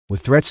With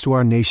threats to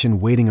our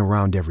nation waiting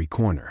around every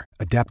corner,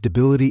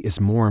 adaptability is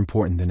more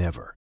important than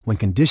ever. When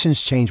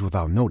conditions change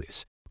without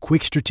notice,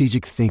 quick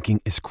strategic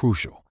thinking is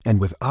crucial.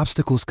 And with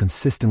obstacles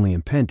consistently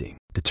impending,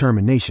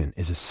 determination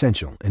is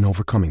essential in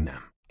overcoming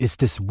them. It's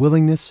this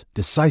willingness,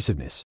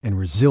 decisiveness, and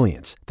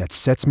resilience that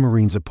sets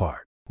Marines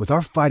apart. With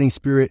our fighting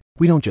spirit,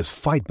 we don't just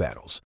fight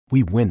battles,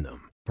 we win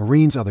them.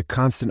 Marines are the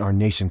constant our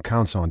nation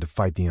counts on to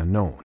fight the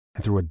unknown.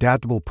 And through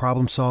adaptable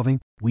problem solving,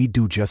 we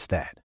do just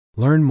that.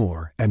 Learn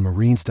more at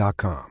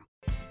marines.com.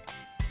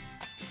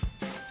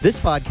 This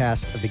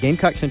podcast of the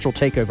Gamecock Central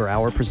Takeover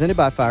Hour presented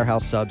by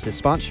Firehouse Subs is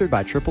sponsored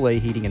by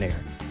AAA Heating and Air.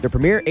 The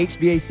premier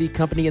HVAC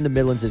company in the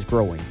Midlands is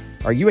growing.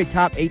 Are you a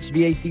top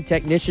HVAC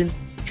technician?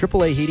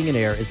 AAA Heating and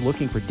Air is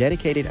looking for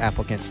dedicated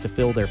applicants to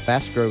fill their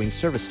fast-growing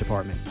service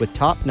department with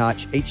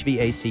top-notch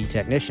HVAC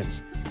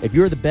technicians. If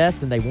you're the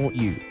best, then they want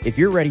you. If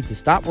you're ready to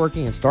stop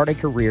working and start a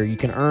career, you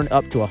can earn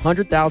up to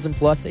 $100,000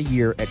 plus a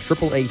year at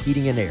AAA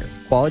Heating and Air.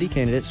 Quality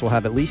candidates will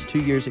have at least 2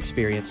 years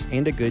experience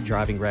and a good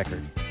driving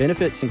record.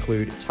 Benefits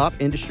include top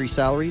industry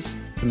salaries,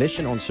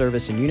 commission on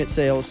service and unit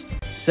sales,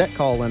 set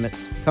call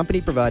limits,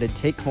 company-provided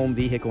take-home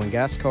vehicle and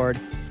gas card,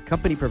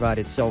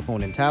 company-provided cell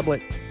phone and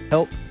tablet,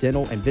 health,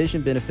 dental, and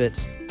vision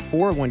benefits,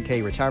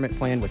 401k retirement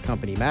plan with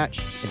company match,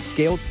 and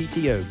scaled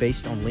PTO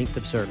based on length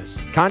of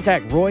service.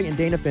 Contact Roy and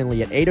Dana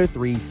Finley at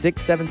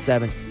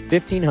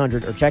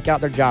 803-677-1500 or check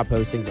out their job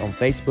postings on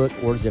Facebook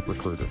or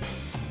ZipRecruiter.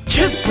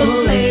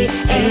 AAA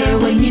Air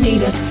when you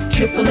need us.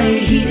 AAA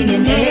Heating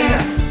and Air.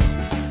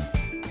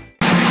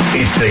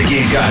 It's the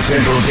Gamecock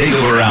Central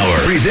Takeover Hour,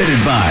 presented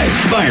by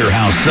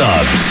Firehouse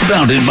Subs,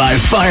 founded by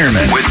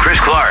firemen, with Chris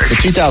Clark. The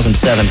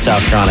 2007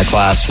 South Carolina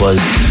class was,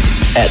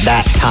 at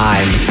that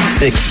time,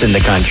 6th in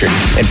the country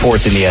and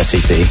 4th in the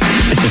SEC,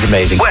 which is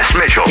amazing. Wes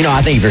Mitchell. You know,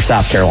 I think if you're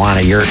South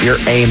Carolina, you're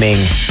aiming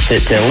to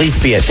at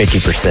least be at 50%.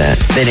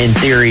 Then in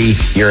theory,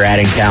 you're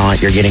adding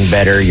talent, you're getting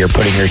better, you're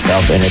putting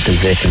yourself in a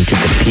position to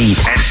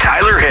compete. And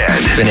Tyler Head.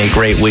 It's been a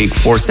great week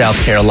for South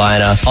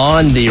Carolina.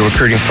 On the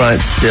recruiting front,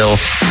 still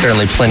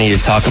certainly plenty to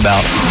talk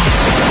about.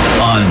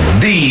 On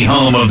the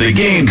home of the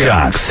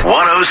Gamecocks,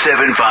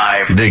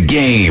 107.5 The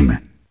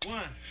Game.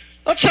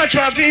 Don't touch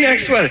my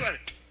PX sweater.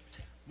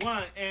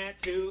 1 and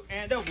 2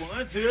 and a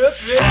 1, 2,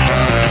 3.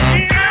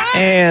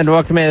 And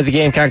welcome into the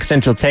Gamecock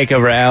Central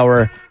Takeover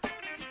Hour,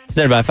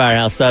 presented by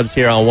Firehouse Subs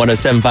here on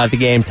 107.5 The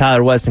Game.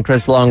 Tyler, West, and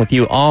Chris along with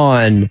you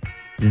on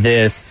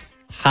this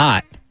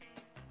hot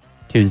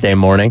Tuesday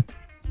morning.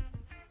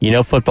 You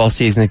know football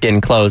season is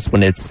getting close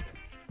when it's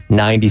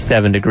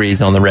 97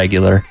 degrees on the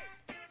regular.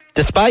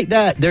 Despite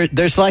that,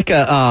 there's like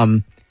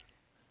a,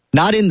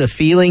 not in the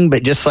feeling,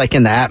 but just like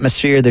in the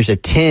atmosphere, there's a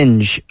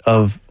tinge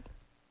of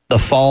the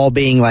fall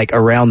being like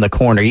around the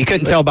corner. You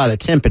couldn't tell by the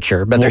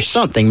temperature, but there's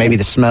something, maybe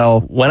the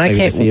smell, when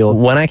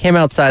I came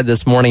outside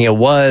this morning, it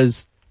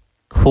was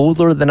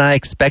cooler than I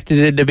expected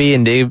it to be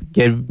and did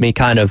give me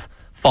kind of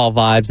fall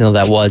vibes. And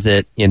that was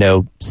at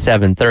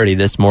 7:30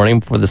 this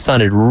morning before the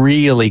sun had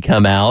really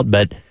come out.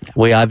 But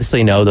we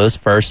obviously know those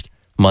first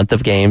month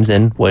of games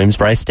in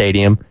Williams-Brice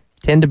Stadium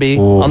tend to be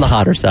on the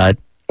hotter side.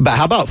 But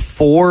how about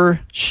 4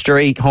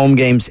 straight home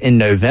games in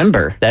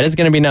November? That is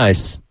going to be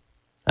nice.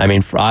 I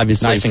mean,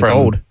 obviously nice and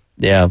cold.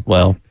 Yeah,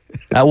 well,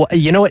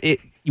 you know what?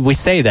 We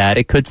say that.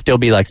 It could still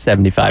be like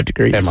 75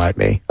 degrees. It might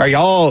be. Are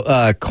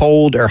y'all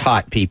cold or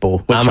hot people?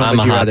 Which I'm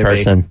a hot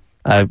person. Be?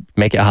 I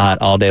make it hot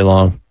all day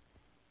long.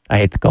 I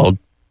hate the cold.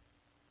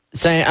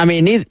 Same. I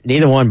mean,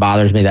 neither one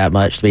bothers me that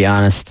much, to be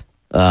honest.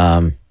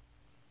 I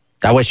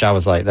wish I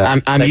was like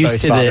that. I'm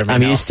used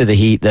to the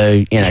heat,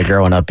 though.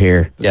 Growing up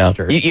here, yeah,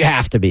 you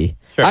have to be.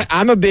 Sure.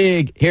 I'm a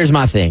big. Here's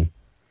my thing.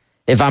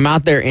 If I'm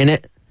out there in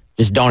it,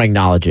 just don't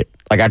acknowledge it.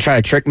 Like I try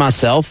to trick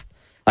myself.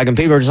 Like when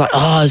people are just like,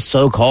 "Oh, it's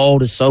so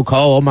cold. It's so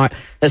cold. Oh my,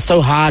 it's so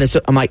hot."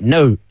 I'm like,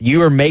 no,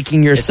 you are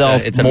making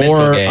yourself it's a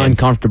more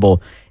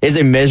uncomfortable. Is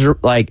it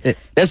miserable? Like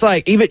that's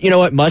like even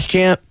what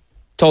Muschamp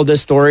told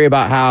this story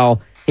about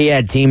how he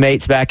had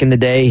teammates back in the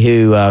day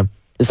who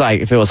it's like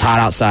if it was hot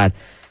outside.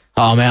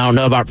 Oh man, I don't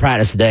know about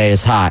practice today.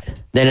 It's hot.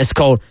 Then it's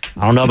cold.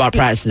 I don't know about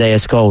practice today.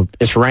 It's cold.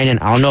 It's raining.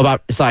 I don't know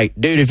about. It's like,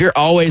 dude, if you're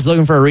always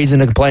looking for a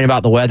reason to complain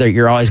about the weather,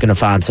 you're always going to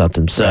find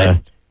something. So.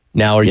 Right.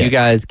 Now, are you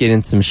guys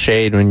getting some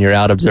shade when you're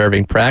out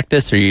observing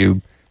practice, or are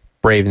you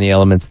braving the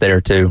elements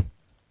there, too?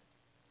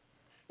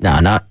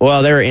 No, not...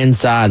 Well, they were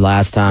inside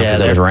last time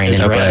because it was raining.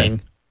 It was raining.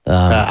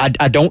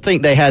 I don't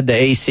think they had the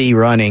AC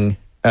running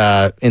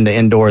in the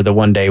indoor the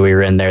one day we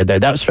were in there.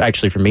 That was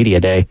actually for media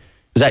day. It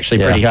was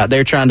actually pretty hot.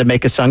 They're trying to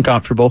make us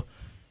uncomfortable.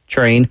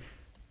 Train.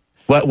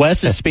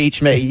 Wes's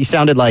speech, you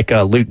sounded like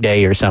Luke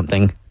Day or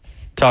something,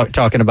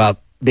 talking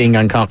about being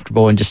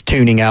uncomfortable and just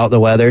tuning out the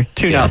weather.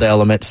 Tune out the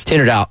elements.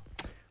 Tune it out.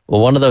 Well,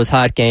 one of those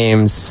hot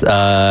games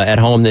at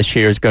home this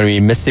year is going to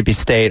be Mississippi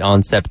State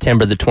on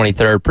September the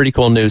 23rd. Pretty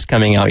cool news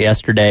coming out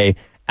yesterday.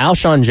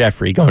 Alshon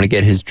Jeffrey going to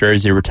get his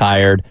jersey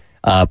retired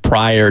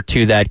prior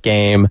to that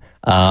game.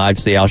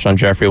 Obviously, Alshon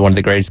Jeffrey, one of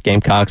the greatest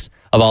Gamecocks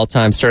of all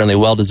time, certainly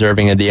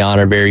well-deserving of the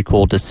honor. Very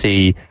cool to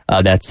see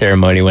that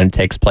ceremony when it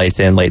takes place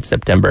in late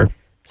September.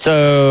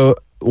 So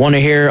want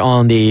to hear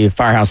on the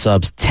Firehouse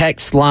Subs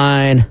text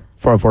line,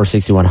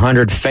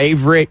 404-6100,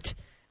 favorite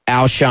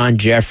Alshon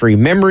Jeffrey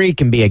memory.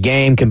 Can be a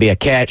game, can be a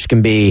catch,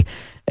 can be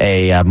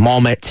a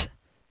moment.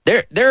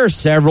 There are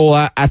several.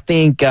 I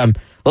think,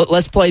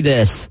 let's play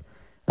this.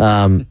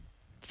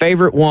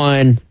 Favorite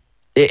one,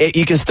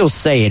 you can still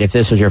say it if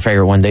this was your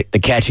favorite one. The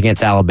catch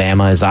against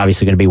Alabama is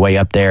obviously going to be way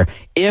up there.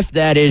 If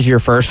that is your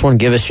first one,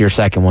 give us your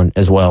second one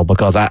as well,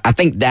 because I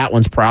think that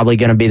one's probably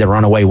going to be the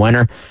runaway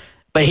winner.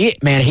 But he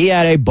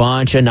had a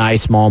bunch of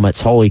nice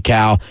moments. Holy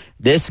cow.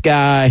 This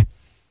guy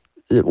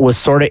was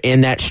sort of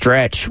in that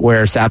stretch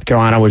where South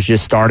Carolina was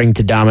just starting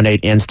to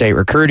dominate in-state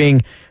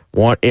recruiting.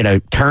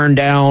 Turned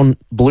down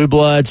Blue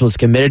Bloods, was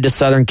committed to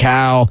Southern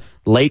Cal,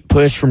 late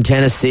push from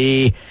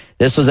Tennessee.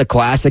 This was a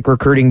classic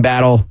recruiting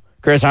battle.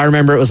 Chris, I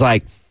remember it was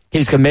like he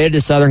was committed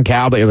to Southern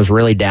Cal, but it was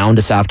really down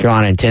to South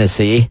Carolina and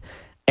Tennessee,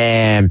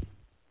 and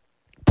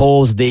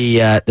pulls the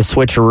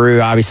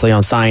switcheroo, obviously,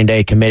 on signing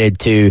day, committed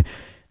to,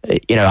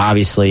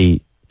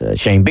 obviously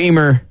Shane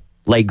Beamer,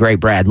 late great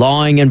Brad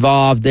Lawing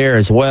involved there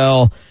as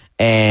well,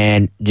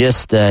 and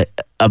just a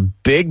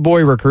big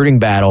boy recruiting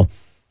battle.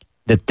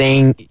 The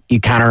thing you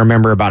kind of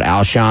remember about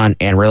Alshon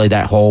and really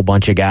that whole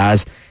bunch of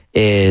guys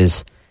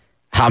is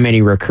how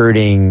many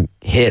recruiting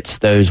hits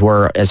those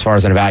were as far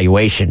as an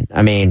evaluation.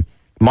 I mean,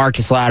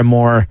 Marcus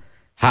Lattimore,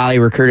 highly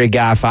recruited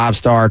guy,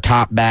 5-star,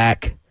 top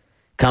back,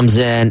 comes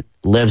in,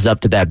 lives up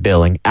to that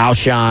billing.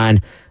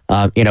 Alshon,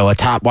 a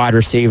top wide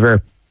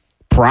receiver,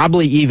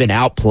 probably even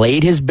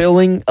outplayed his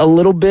billing a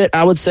little bit,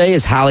 I would say,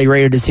 as highly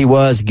rated as he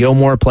was.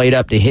 Gilmore played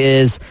up to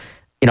his.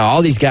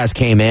 All these guys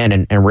came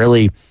in and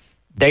really,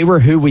 they were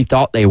who we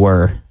thought they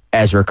were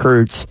as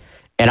recruits.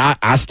 And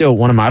I still,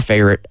 one of my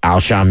favorite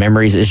Alshon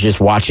memories is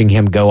just watching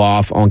him go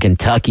off on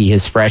Kentucky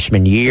his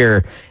freshman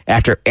year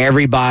after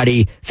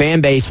everybody,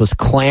 fan base was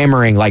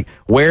clamoring, like,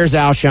 where's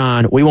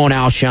Alshon? We want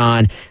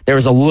Alshon. There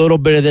was a little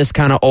bit of this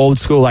kind of old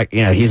school, like,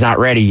 he's not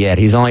ready yet.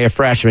 He's only a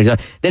freshman.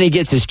 Then he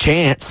gets his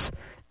chance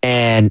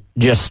and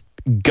just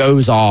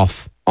goes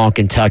off on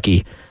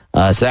Kentucky.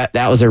 So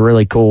that was a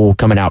really cool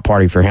coming out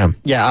party for him.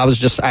 Yeah, I was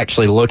just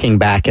actually looking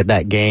back at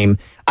that game.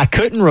 I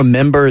couldn't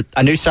remember.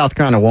 I knew South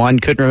Carolina won.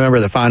 Couldn't remember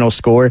the final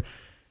score.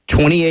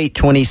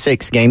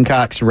 28-26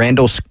 Gamecocks.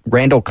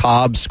 Randall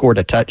Cobb scored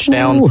a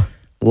touchdown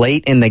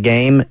late in the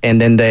game,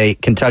 and then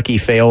Kentucky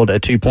failed a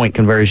 2-point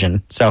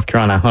conversion. South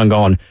Carolina hung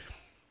on.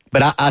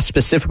 But I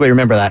specifically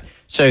remember that.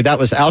 So that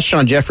was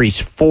Alshon Jeffrey's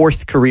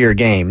 4th career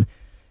game,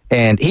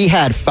 and he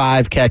had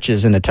 5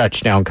 catches and a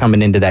touchdown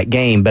coming into that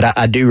game. But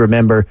I do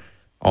remember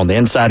on the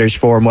Insiders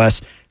Forum, Wes,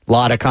 a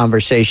lot of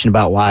conversation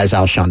about why is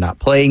Alshon not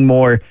playing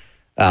more.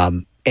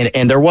 And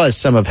there was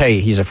some of, hey,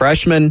 he's a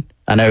freshman.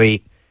 I know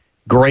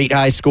great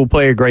high school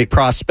player, great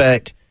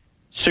prospect,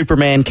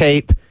 Superman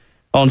cape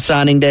on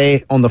signing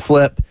day on the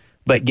flip,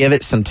 but give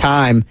it some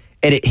time.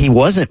 And he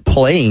wasn't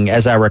playing,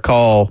 as I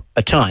recall,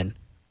 a ton.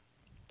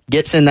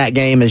 Gets in that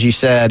game, as you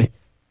said,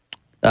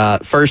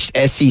 first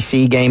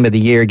SEC game of the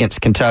year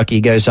against Kentucky,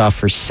 goes off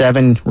for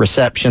 7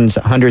 receptions,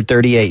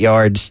 138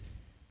 yards,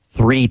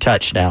 3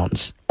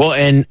 touchdowns. Well,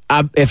 and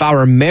if I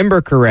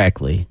remember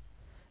correctly,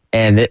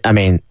 and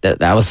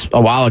that was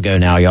a while ago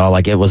now, y'all.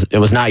 Like it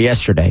was not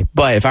yesterday.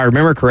 But if I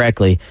remember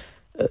correctly,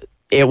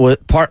 it was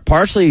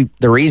partially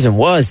the reason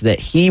was that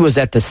he was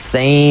at the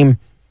same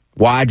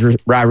wide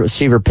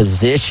receiver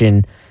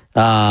position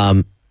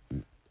as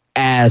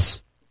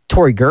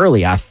Tory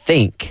Gurley, I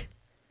think.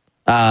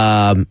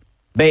 And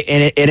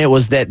it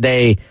was that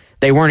they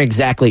weren't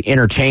exactly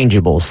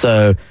interchangeable.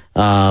 So,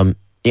 I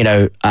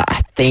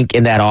think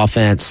in that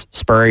offense,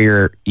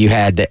 Spurrier, you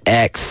had the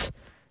X,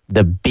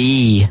 the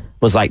B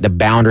was like the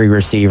boundary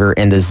receiver,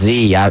 and the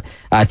Z,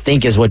 I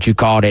think is what you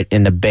called it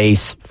in the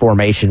base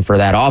formation for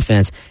that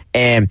offense.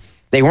 And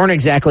they weren't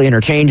exactly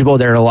interchangeable.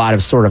 There are a lot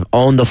of sort of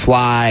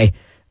on-the-fly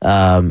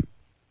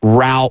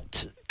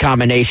route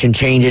combination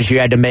changes you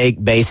had to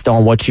make based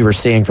on what you were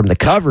seeing from the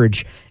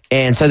coverage.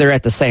 And so they're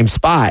at the same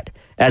spot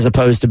as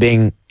opposed to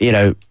being,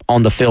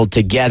 on the field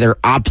together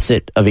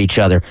opposite of each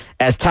other.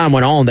 As time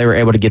went on, they were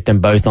able to get them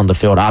both on the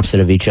field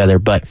opposite of each other.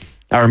 But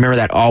I remember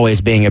that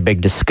always being a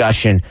big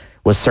discussion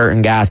with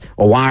certain guys.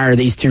 Well, why are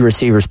these 2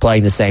 receivers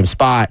playing the same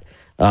spot?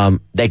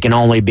 They can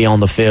only be on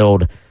the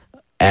field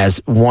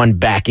as one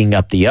backing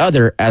up the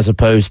other as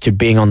opposed to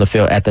being on the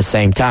field at the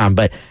same time.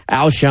 But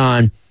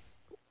Alshon,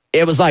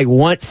 it was like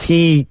once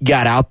he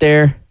got out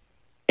there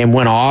and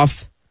went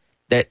off,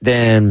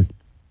 then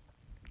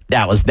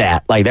that was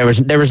that. Like there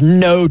was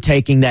no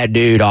taking that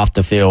dude off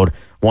the field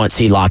once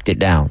he locked it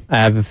down. I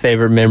have a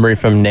favorite memory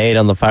from Nate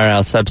on the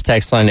Firehouse Subs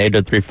text line,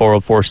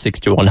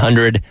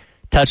 803-404-6100.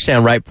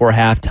 Touchdown right before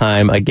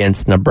halftime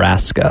against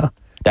Nebraska.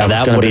 That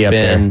would have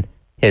been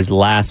his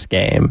last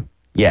game.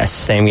 Yes.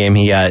 Same game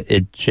he got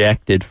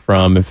ejected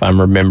from, if I'm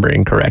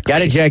remembering correctly.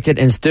 Got ejected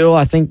and still,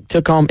 I think,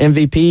 took home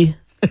MVP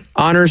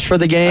honors for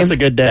the game. That's a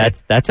good day.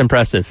 That's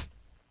impressive.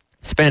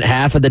 Spent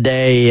half of the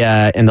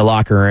day in the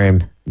locker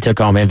room, took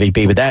home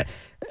MVP. But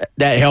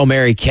that Hail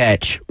Mary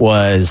catch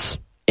was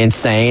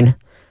insane.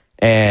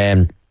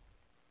 And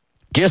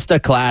just a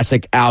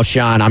classic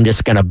Alshon. I'm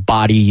just going to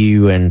body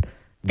you and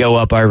go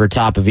up over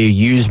top of you,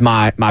 use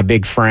my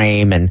big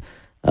frame, and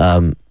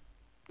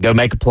go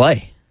make a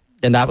play.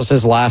 And that was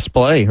his last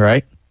play,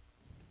 right?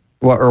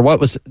 What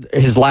was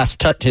his last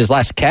touch? His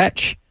last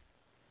catch?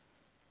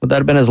 Would that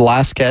have been his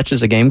last catch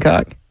as a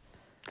Gamecock?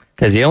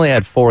 Because he only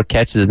had 4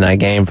 catches in that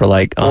game for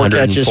like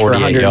 148 catches for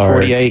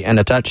 148 yards. and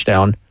a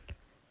touchdown.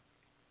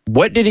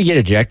 What did he get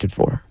ejected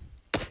for?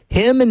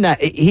 He and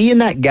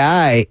that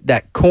guy,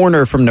 that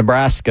corner from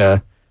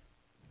Nebraska,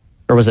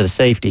 or was it a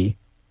safety?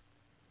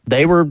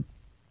 They were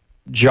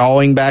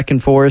jawing back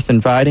and forth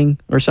and fighting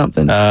or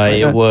something?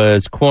 It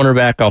was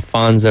cornerback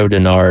Alfonso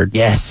Denard.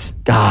 Yes.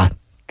 God,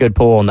 good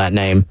pull on that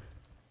name.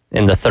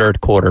 In the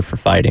third quarter for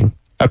fighting.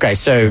 Okay,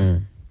 so,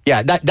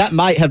 yeah, that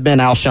might have been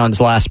Alshon's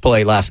last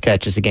play, last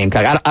catch as a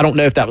Gamecock. I don't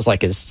know if that was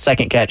like his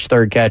second catch,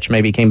 third catch.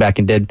 Maybe he came back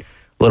and did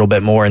a little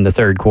bit more in the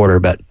third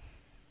quarter, but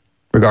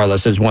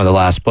regardless, it was one of the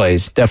last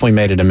plays. Definitely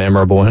made it a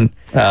memorable one.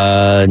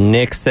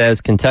 Nick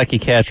says, Kentucky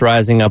catch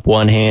rising up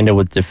one-handed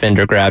with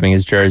defender grabbing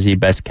his jersey,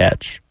 best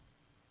catch.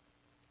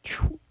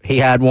 He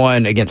had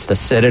one against the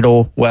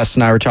Citadel, Wes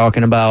and I were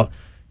talking about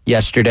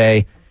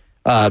yesterday.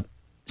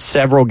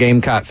 Several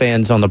Gamecock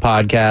fans on the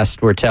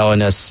podcast were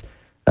telling us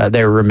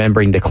they were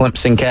remembering the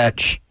Clemson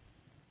catch.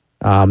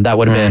 That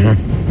would have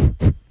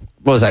been,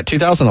 what was that,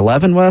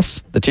 2011,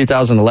 Wes? The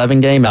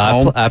 2011 game at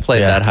home? I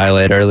played that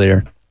highlight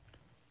earlier.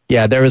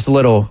 Yeah, there was a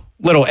little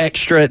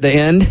extra at the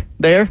end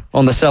there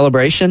on the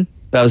celebration.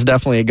 That was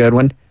definitely a good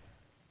one.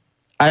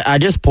 I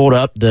just pulled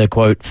up the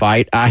quote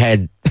fight. I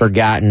had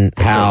forgotten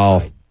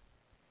how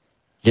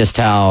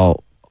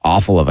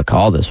awful of a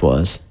call this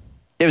was.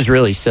 It was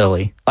really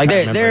silly. Like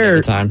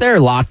they're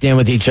locked in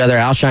with each other.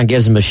 Alshon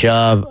gives him a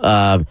shove.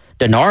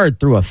 Denard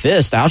threw a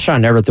fist.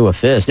 Alshon never threw a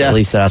fist. Yeah. At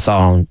least that I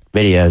saw on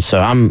video. So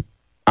I'm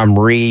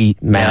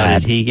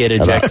mad. Did he get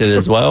ejected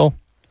as well?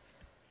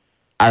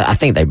 I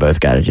think they both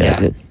got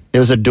ejected. Yeah. It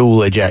was a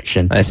dual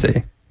ejection. I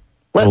see.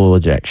 Dual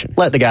ejection.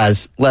 Let the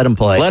guys let them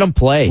play. Let them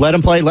play. Let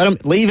them play. Let them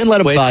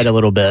fight a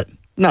little bit.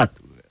 That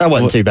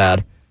wasn't too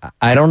bad.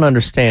 I don't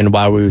understand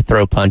why we would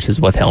throw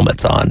punches with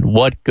helmets on.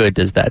 What good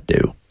does that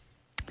do?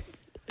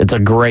 It's a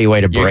great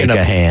way to break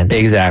a hand.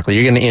 Exactly.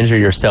 You're going to injure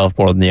yourself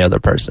more than the other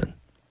person.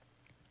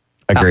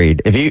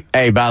 Agreed.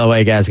 Hey, by the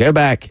way, guys, go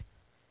back.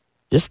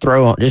 Just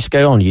go on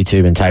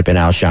YouTube and type in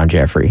Alshon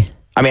Jeffrey.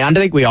 I mean, I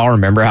think we all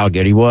remember how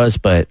good he was,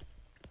 but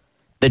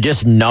the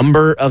just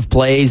number of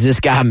plays this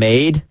guy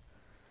made,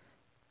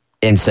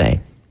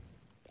 insane.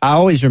 I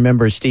always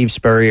remember Steve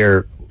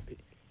Spurrier,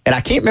 and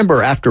I can't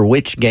remember after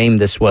which game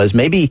this was.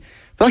 Maybe,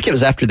 I feel like it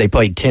was after they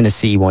played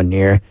Tennessee one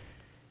year.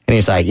 And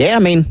he's like, yeah, I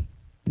mean,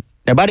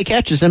 nobody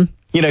catches him.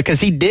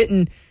 Because he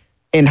didn't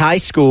in high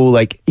school.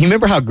 Like, you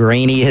remember how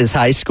grainy his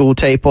high school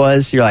tape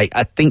was? You're like,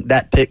 I think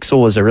that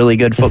Pixel was a really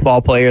good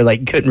football player.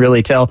 Like, couldn't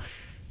really tell.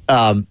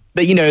 But,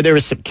 there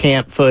was some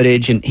camp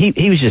footage, and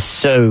he was just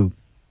so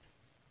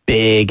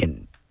big,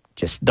 and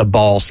just the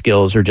ball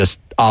skills are just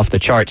off the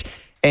charts.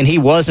 And he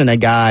wasn't a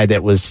guy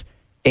that was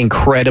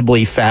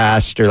incredibly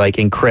fast or like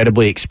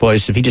incredibly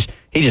explosive. He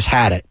just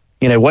had it.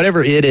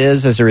 Whatever it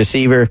is as a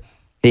receiver,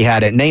 he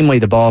had it, namely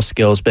the ball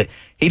skills, but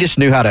he just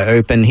knew how to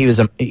open.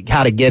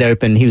 How to get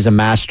open. He was a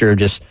master of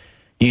just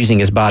using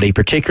his body,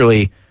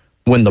 particularly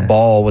when the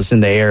ball was in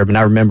the air. But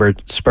I remember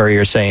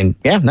Spurrier saying,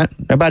 yeah,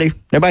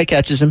 nobody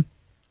catches him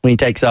when he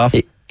takes off.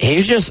 He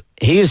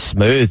was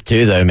smooth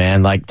too, though,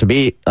 man. Like, to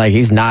be like,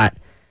 he's not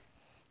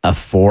a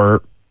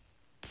 4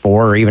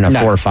 or even a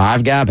 4 or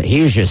 5 guy, but he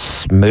was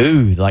just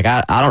smooth. Like,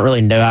 I don't really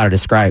know how to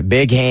describe it.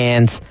 Big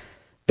hands,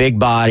 big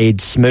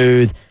bodied,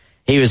 smooth.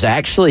 He was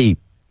actually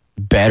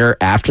better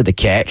after the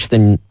catch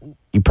than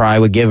you probably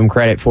would give him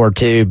credit for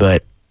too.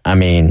 But I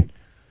mean,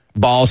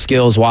 ball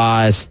skills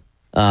wise,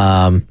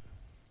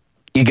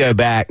 you go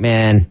back,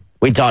 man.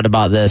 We talked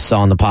about this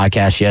on the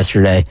podcast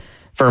yesterday.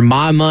 For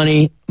my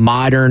money,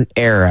 modern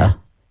era,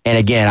 and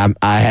again,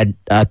 I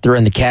threw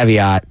in the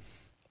caveat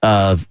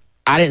of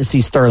I didn't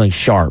see Sterling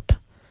Sharp,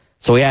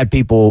 so we had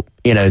people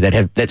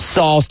that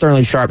saw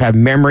Sterling Sharp have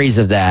memories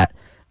of that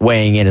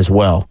weighing in as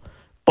well.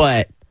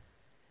 But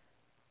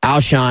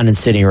Alshon and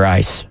Sidney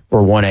Rice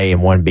were 1A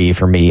and 1B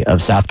for me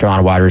of South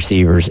Carolina wide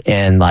receivers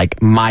in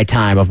like my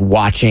time of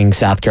watching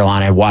South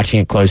Carolina, watching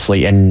it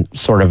closely, and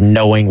sort of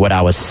knowing what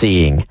I was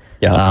seeing.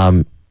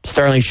 Yeah.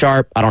 Sterling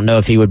Sharp, I don't know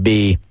if he would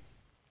be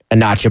a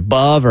notch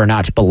above or a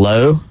notch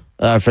below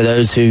for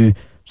those who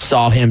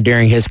saw him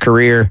during his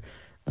career.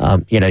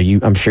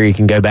 I'm sure you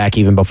can go back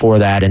even before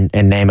that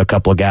and name a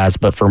couple of guys.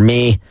 But for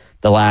me,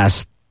 the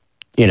last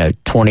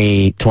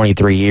 20,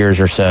 23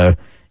 years or so,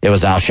 it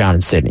was Alshon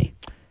and Sidney.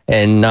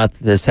 And not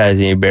that this has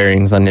any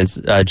bearings on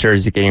his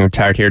jersey getting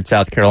retired here at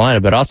South Carolina,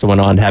 but also went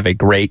on to have a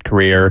great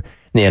career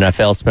in the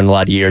NFL, spent a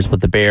lot of years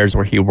with the Bears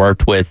where he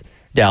worked with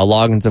Dow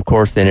Loggins, of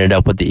course, then ended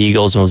up with the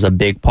Eagles and was a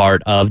big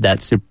part of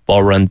that Super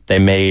Bowl run that they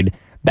made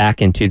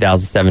back in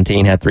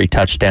 2017, had 3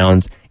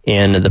 touchdowns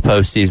in the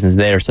postseasons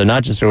there. So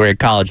not just a great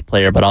college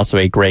player, but also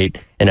a great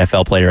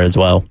NFL player as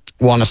well.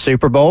 Won a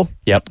Super Bowl.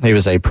 Yep. He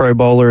was a Pro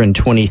Bowler in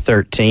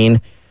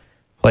 2013.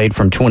 played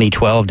from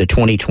 2012 to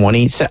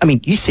 2020. So, I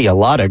mean, you see a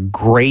lot of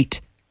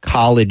great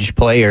college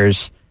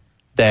players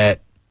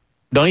that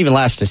don't even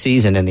last a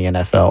season in the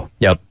NFL.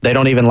 Yep. They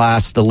don't even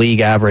last the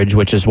league average,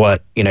 which is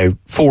what,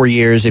 4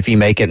 years if you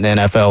make it in the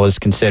NFL is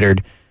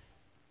considered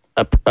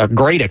a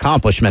great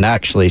accomplishment,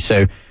 actually.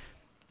 So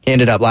he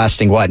ended up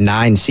lasting,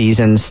 9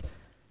 seasons.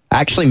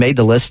 Actually made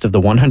the list of the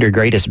 100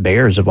 greatest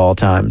Bears of all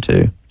time,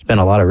 too. It's been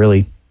a lot of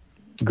really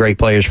great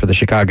players for the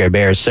Chicago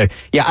Bears. So,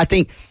 yeah, I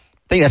think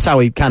that's how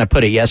we kind of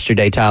put it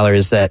yesterday, Tyler,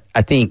 is that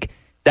I think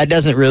that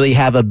doesn't really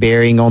have a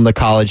bearing on the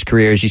college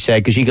career, as you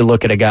said, because you could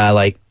look at a guy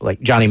like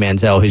Johnny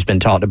Manziel, who's been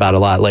talked about a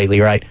lot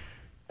lately, right?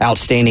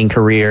 Outstanding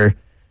career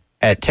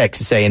at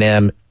Texas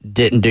A&M,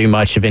 didn't do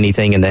much of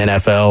anything in the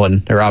NFL,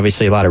 and there are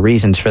obviously a lot of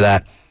reasons for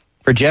that.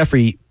 For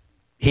Jeffrey,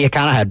 he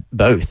kind of had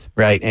both,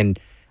 right? And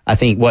I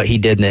think what he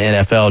did in the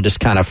NFL just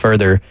kind of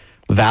further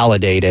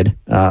validated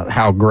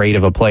how great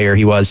of a player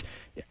he was.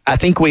 I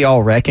think we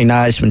all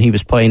recognized when he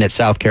was playing at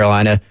South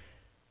Carolina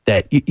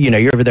that,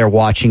 you're over there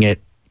watching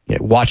it,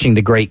 watching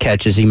the great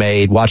catches he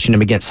made, watching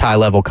him against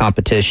high-level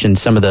competition,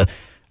 some of the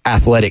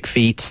athletic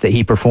feats that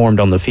he performed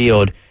on the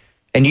field.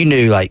 And you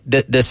knew,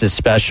 this is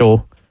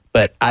special.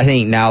 But I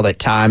think now that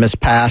time has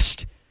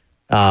passed,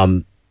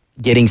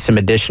 getting some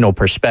additional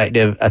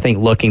perspective, I think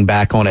looking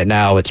back on it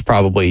now, it's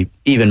probably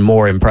even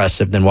more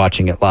impressive than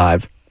watching it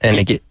live. And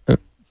again, I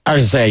was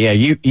going to say, yeah,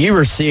 you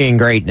were seeing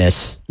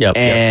greatness.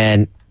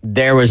 And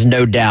there was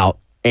no doubt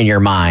in your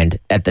mind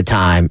at the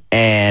time.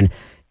 And,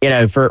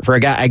 for a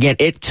guy, again,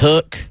 it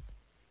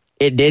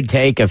did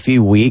take a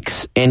few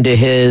weeks into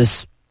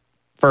his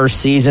first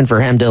season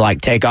for him to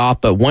take off.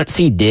 But once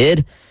he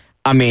did,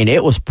 I mean,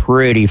 it was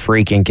pretty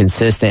freaking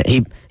consistent.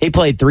 He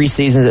played 3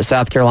 seasons at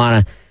South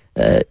Carolina.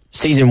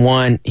 Season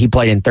 1, he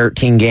played in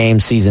 13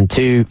 games. Season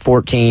 2,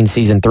 14.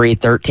 Season 3,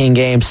 13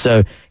 games.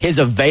 So his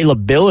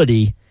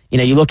availability,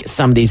 you look at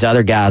some of these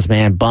other guys,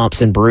 man,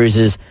 bumps and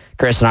bruises.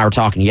 Chris and I were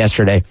talking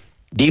yesterday.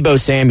 Deebo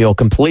Samuel,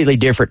 completely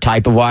different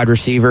type of wide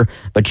receiver,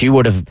 but you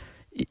would have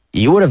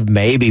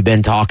maybe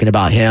been talking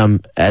about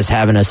him as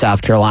having a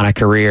South Carolina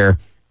career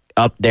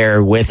up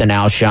there with an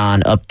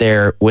Alshon, up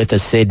there with a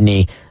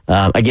Sidney.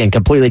 Again,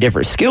 completely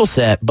different skill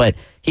set, but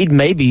he'd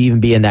maybe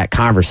even be in that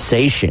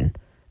conversation.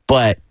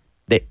 But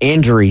the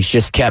injuries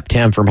just kept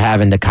him from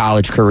having the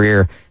college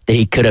career that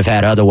he could have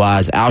had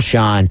otherwise.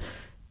 Alshon,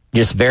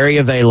 just very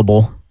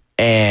available,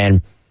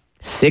 and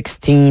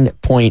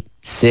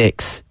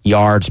 16.6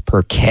 yards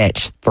per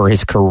catch for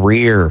his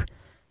career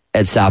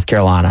at South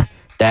Carolina.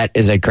 That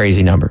is a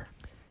crazy number.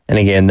 And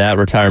again, that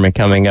retirement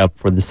coming up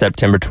for the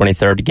September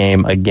 23rd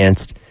game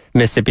against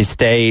Mississippi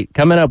State.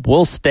 Coming up,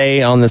 we'll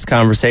stay on this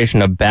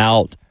conversation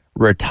about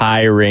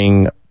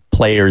retiring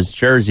players'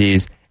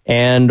 jerseys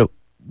and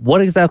what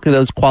exactly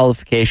those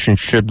qualifications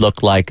should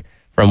look like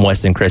from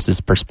Wes and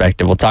Chris's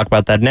perspective. We'll talk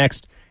about that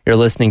next. You're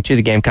listening to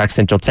the Gamecock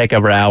Central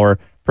Takeover Hour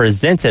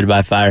presented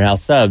by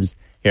Firehouse Subs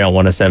here on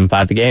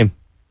 107.5 The Game.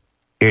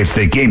 It's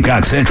the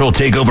Gamecock Central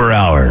Takeover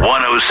Hour.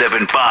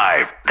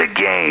 107.5 The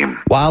Game.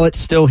 While it's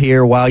still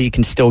here, while you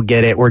can still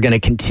get it, we're going to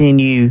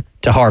continue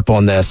to harp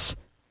on this.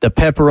 The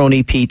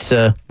pepperoni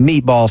pizza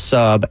meatball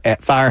sub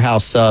at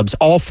Firehouse Subs.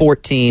 All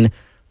 14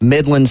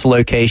 Midlands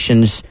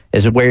locations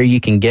is where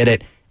you can get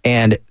it.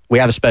 And we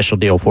have a special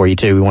deal for you,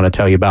 too, we want to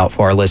tell you about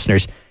for our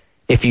listeners.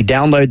 If you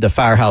download the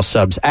Firehouse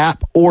Subs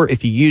app or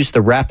if you use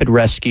the Rapid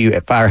Rescue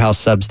at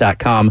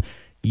firehousesubs.com,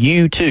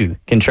 you, too,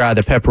 can try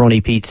the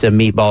pepperoni pizza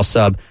meatball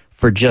sub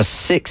for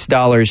just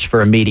 $6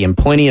 for a medium.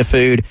 Plenty of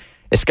food.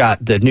 It's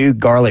got the new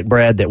garlic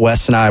bread that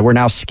Wes and we're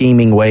now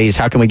scheming ways.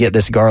 How can we get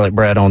this garlic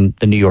bread on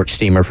the New York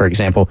steamer, for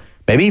example?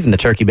 Maybe even the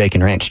turkey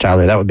bacon ranch,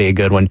 Tyler. That would be a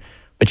good one.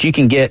 But you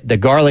can get the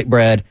garlic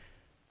bread,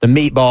 the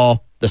meatball,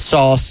 the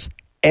sauce,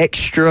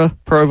 extra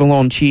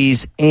provolone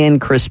cheese, and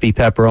crispy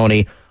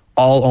pepperoni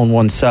all on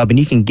one sub. And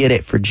you can get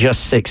it for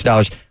just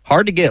 $6.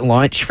 Hard to get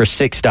lunch for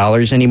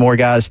 $6 anymore,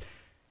 guys.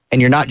 And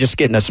you're not just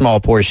getting a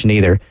small portion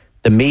either.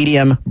 The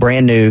medium,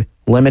 brand new,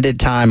 limited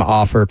time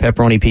offer,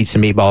 pepperoni pizza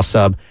meatball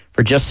sub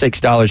for just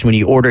 $6 when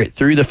you order it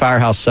through the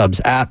Firehouse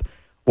Subs app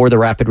or the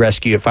Rapid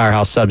Rescue at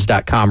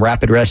firehousesubs.com.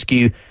 Rapid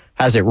Rescue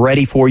has it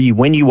ready for you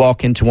when you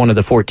walk into one of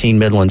the 14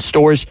 Midland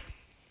stores.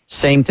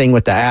 Same thing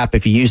with the app.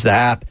 If you use the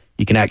app,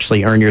 you can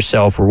actually earn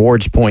yourself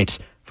rewards points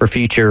for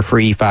future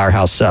free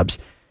Firehouse Subs.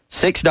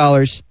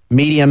 $6,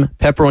 medium,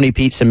 pepperoni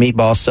pizza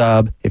meatball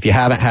sub. If you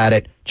haven't had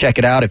it, check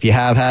it out. If you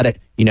have had it,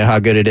 you know how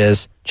good it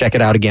is. Check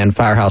it out again,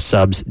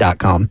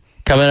 firehousesubs.com.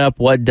 Coming up,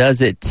 what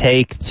does it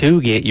take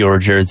to get your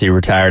jersey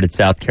retired at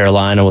South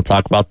Carolina? We'll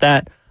talk about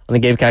that on the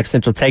Gamecock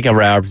Central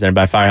Takeover Hour presented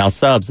by Firehouse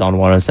Subs on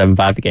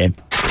 107.5 The Game.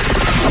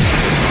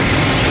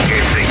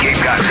 It's the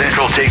Gamecock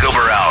Central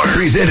Takeover Hour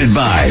presented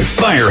by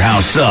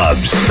Firehouse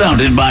Subs.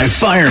 Founded by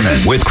firemen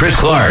with Chris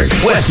Clark,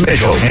 Wes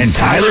Mitchell, and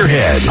Tyler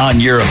Head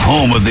on your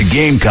home of the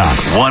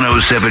Gamecocks.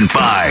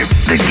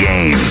 107.5 The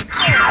Game.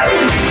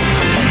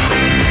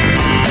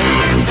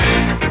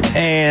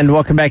 And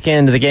welcome back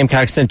into the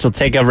Gamecock Central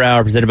Takeover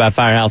Hour presented by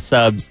Firehouse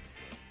Subs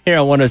here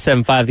on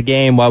 107.5 The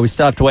Game. While we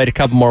still have to wait a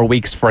couple more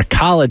weeks for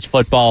college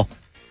football,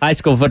 High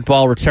school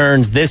football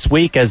returns this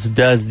week, as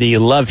does the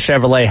Love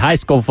Chevrolet High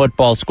School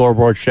Football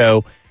Scoreboard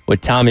Show with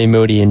Tommy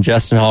Moody and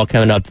Justin Hall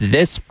coming up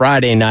this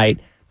Friday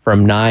night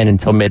from 9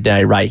 until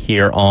midnight right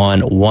here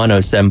on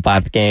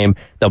 107.5 The Game.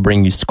 They'll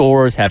bring you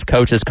scores, have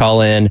coaches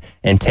call in,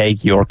 and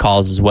take your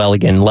calls as well.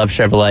 Again, Love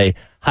Chevrolet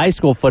High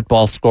School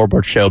Football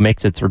Scoreboard Show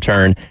makes its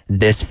return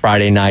this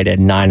Friday night at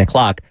 9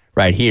 o'clock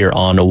right here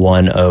on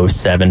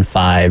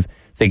 107.5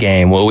 The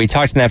Game. Well, we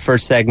talked in that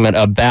first segment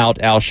about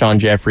Alshon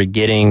Jeffrey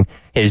getting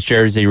his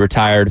jersey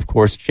retired. Of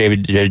course,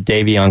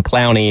 Davion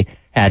Clowney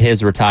had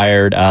his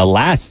retired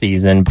last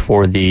season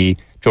before the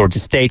Georgia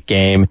State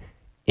game.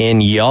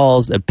 In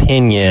y'all's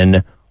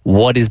opinion,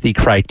 what is the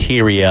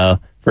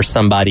criteria for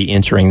somebody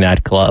entering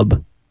that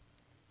club?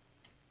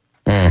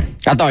 I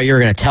thought you were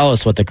going to tell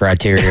us what the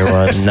criteria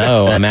was.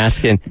 No, I'm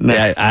asking.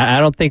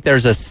 I don't think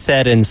there's a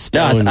set in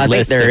stone I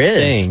list think there of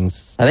is.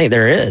 things. I think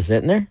there is,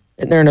 isn't there?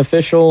 Isn't there an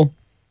official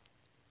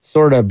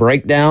sort of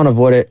breakdown of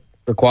what it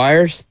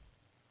requires?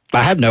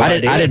 I have no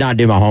idea. I did not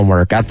do my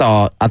homework. I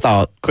thought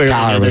Clearly,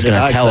 Tyler was neither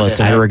going did to I, tell so us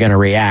and we were going to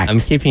react. I'm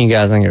keeping you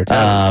guys on your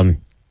toes.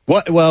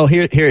 What? Well,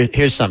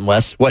 here's something,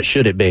 Wes. What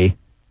should it be?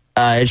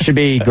 It should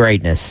be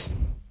greatness.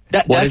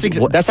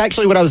 That's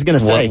actually what I was going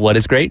to say. What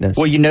is greatness?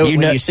 Well, you know it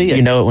when you see it.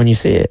 You know it when you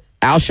see it.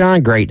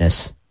 Alshon,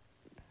 greatness.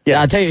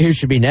 Yeah, I'll tell you who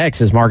should be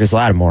next is Marcus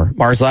Lattimore.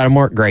 Marcus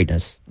Lattimore,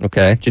 greatness.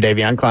 Okay.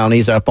 Jadeveon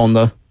Clowney's up on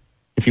the,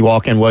 if you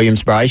walk in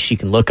Williams-Brice, you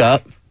can look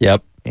up.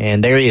 Yep.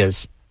 And there he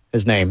is,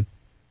 his name.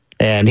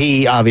 And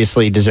he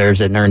obviously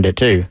deserves it and earned it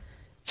too.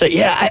 So,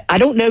 yeah, I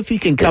don't know if you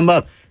can come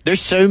up. There's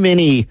so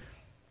many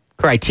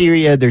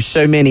criteria. There's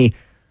so many,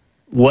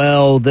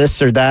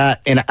 this or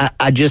that. And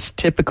I just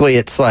typically,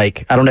 it's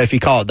like, I don't know if you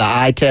call it the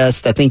eye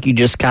test. I think you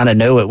just kind of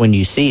know it when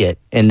you see it.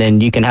 And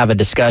then you can have a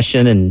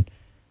discussion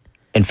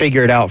and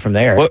figure it out from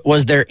there.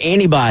 Was there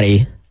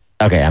anybody,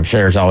 okay, I'm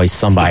sure there's always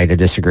somebody to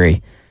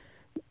disagree.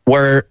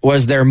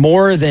 Was there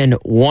more than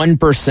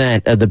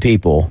 1% of the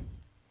people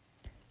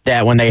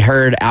that when they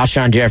heard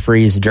Alshon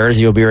Jeffrey's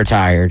jersey will be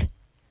retired,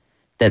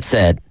 that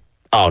said,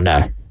 oh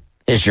no,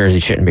 his jersey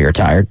shouldn't be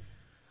retired?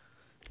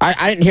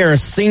 I didn't hear a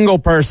single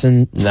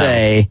person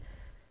say,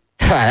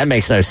 that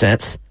makes no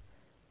sense.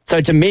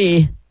 So to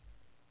me,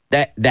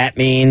 that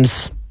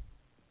means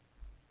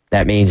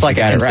it's like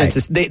a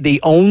consensus. Right.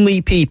 The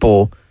only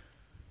people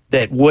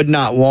that would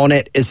not want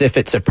it is if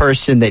it's a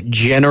person that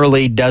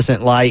generally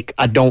doesn't like,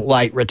 I don't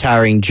like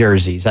retiring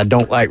jerseys. I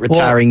don't like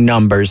retiring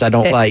numbers. I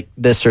don't like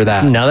this or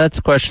that. Now, that's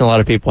a question a lot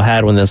of people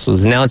had when this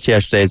was announced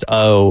yesterday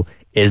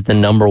is the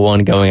number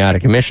one going out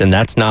of commission?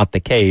 That's not the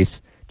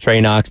case. Trey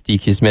Knox,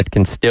 DQ Smith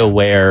can still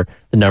wear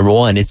the number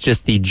one. It's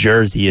just the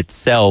jersey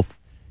itself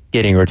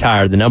getting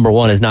retired. The number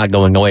one is not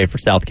going away for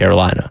South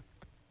Carolina.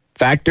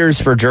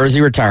 Factors for jersey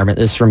retirement.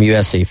 This is from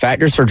USC.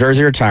 Factors for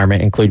jersey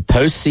retirement include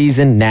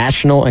postseason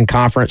national and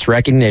conference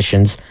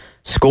recognitions,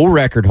 school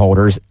record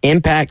holders,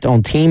 impact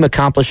on team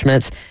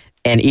accomplishments,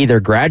 and either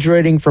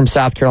graduating from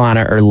South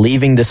Carolina or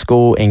leaving the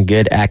school in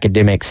good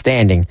academic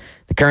standing.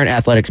 The current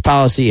athletics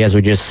policy, as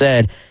we just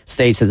said,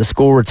 states that the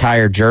school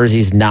retire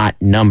jerseys, not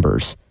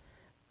numbers.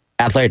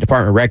 Athletic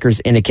Department records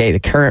indicate the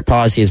current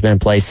policy has been in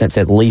place since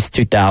at least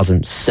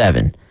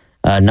 2007.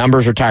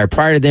 Numbers retired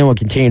prior to then will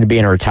continue to be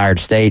in a retired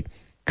state.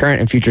 Current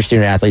and future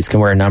student athletes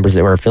can wear numbers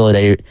that were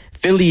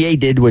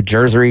affiliated with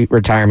jersey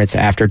retirements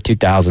after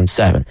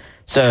 2007.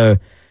 So,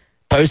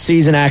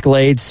 postseason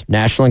accolades,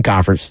 national and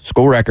conference,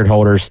 school record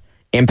holders,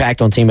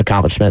 impact on team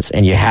accomplishments,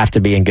 and you have to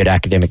be in good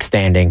academic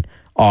standing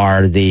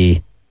are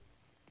the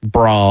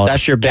broad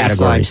That's your baseline.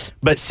 categories.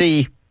 But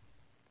see,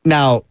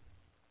 now,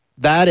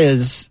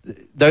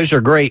 those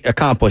are great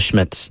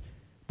accomplishments.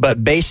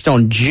 But based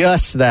on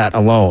just that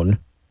alone,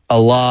 a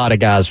lot of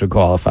guys would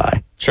qualify.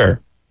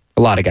 Sure.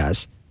 A lot of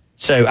guys.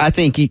 So I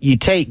think you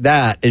take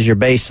that as your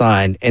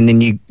baseline, and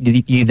then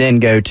you then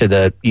go to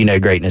the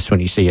greatness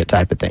when you see it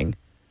type of thing.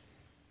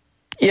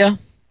 Yeah.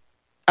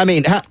 I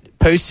mean,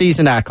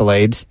 postseason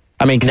accolades.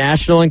 I mean,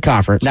 National and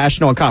conference.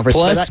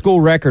 Plus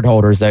school record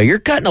holders, though. You're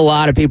cutting a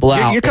lot of people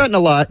out. You're cutting a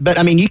lot, but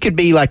I mean, you could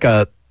be like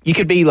a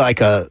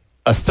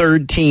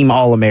third team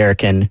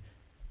All-American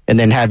and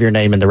then have your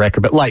name in the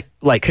record. But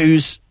like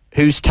who's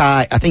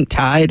tied? I think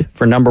tied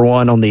for number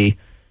one on the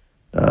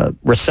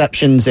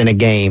receptions in a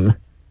game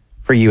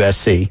for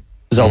USC,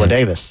 Zola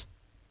Davis.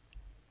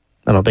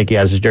 I don't think he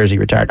has his jersey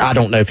retired. I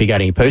don't know if he got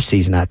any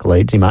postseason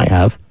accolades. He might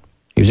have.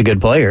 He was a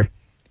good player.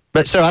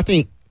 But so I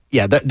think,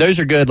 those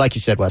are good. Like you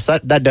said, Wes,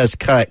 that does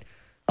cut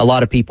a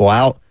lot of people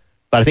out.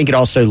 But I think it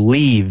also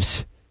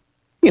leaves,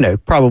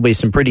 probably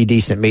some pretty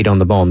decent meat on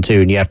the bone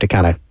too. And you have to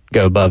kind of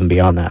go above and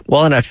beyond that.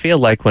 Well, and I feel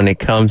like when it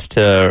comes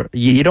to,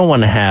 you don't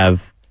want to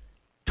have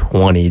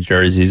 20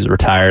 jerseys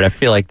retired. I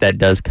feel like that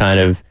does kind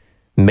of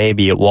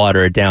maybe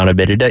water it down a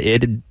bit.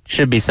 It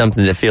should be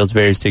something that feels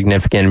very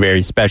significant,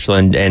 very special,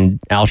 and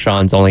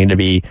Alshon's only going to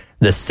be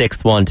the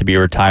sixth one to be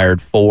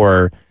retired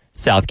for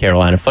South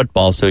Carolina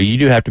football. So you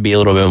do have to be a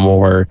little bit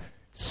more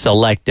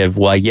selective.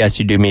 Well, yes,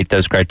 you do meet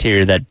those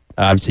criteria. That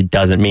obviously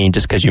doesn't mean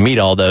just because you meet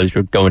all those,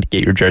 you're going to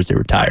get your jersey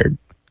retired.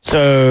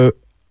 So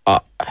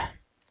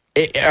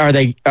Are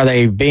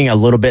they being a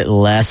little bit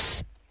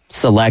less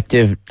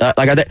selective?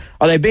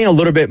 Are they being a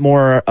little bit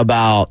more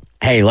about,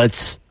 hey,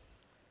 let's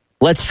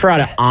try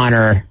to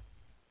honor,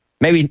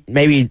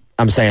 maybe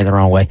I'm saying it the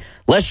wrong way.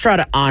 Let's try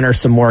to honor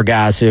some more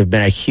guys who have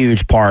been a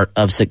huge part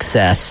of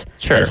success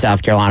in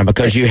South Carolina,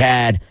 because you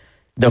had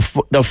the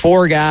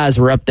four guys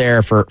were up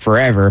there for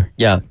forever.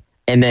 Yeah.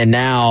 And then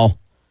now,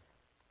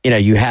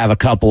 you have a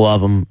couple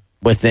of them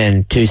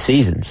within 2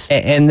 seasons.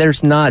 And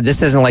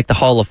this isn't like the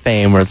Hall of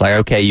Fame where it's like,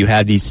 okay, you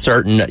have these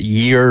certain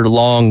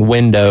year-long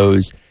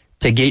windows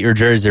to get your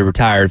jersey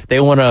retired. If they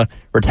want to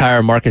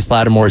retire Marcus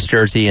Lattimore's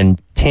jersey in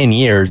 10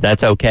 years,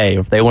 that's okay.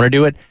 If they want to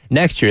do it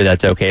next year,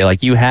 that's okay.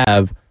 Like, you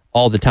have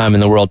all the time in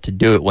the world to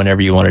do it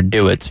whenever you want to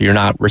do it, so you're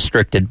not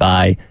restricted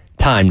by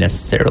time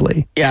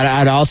necessarily. Yeah,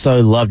 I'd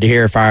also love to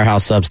hear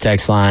Firehouse Subs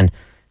text line,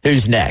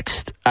 who's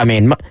next? I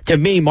mean, to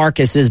me,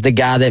 Marcus is the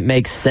guy that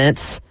makes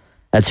sense.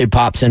 That's who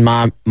pops in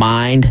my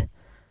mind.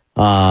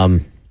 I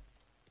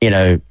don't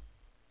know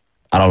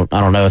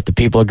if the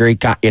people agree.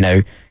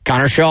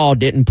 Connor Shaw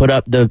didn't put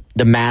up the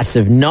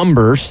massive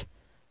numbers,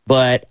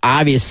 but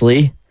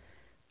obviously,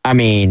 I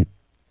mean,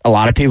 a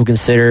lot of people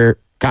consider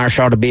Connor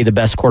Shaw to be the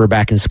best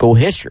quarterback in school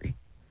history.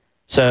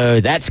 So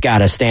that's got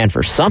to stand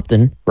for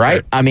something,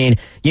 right? I mean,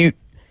 you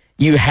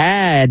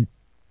had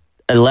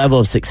a level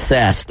of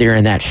success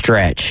during that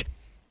stretch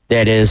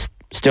that is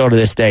still to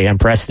this day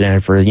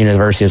unprecedented for the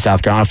University of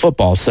South Carolina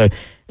football. So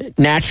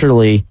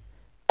naturally,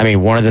 I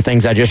mean, one of the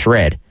things I just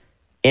read,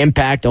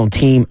 impact on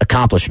team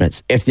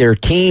accomplishments. If their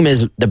team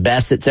is the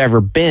best it's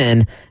ever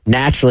been,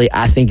 naturally,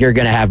 I think you're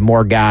going to have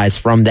more guys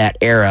from that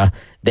era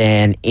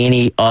than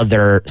any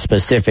other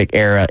specific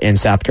era in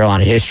South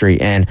Carolina history.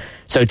 And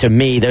so to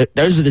me,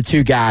 those are the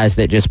two guys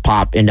that just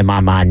pop into my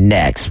mind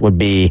next would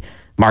be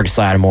Marcus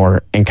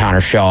Lattimore and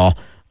Connor Shaw.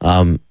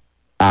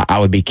 I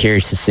would be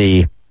curious to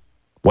see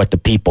what the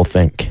people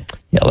think.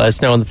 Yeah, let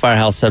us know on the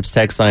Firehouse Subs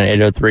text line,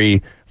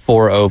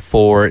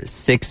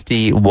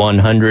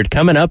 803-404-6100.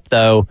 Coming up,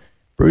 though,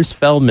 Bruce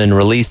Feldman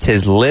released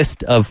his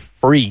list of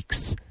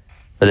freaks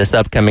for this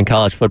upcoming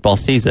college football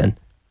season.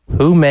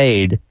 Who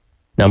made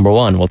number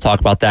one? We'll talk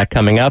about that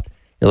coming up.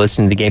 You're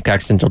listening to the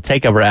Gamecock Central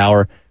Takeover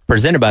Hour,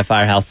 presented by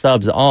Firehouse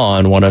Subs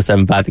on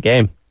 107.5 The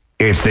Game.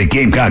 It's the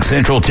Gamecock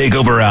Central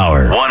Takeover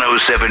Hour.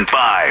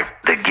 107.5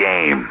 The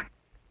Game.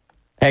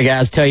 Hey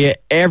guys, tell you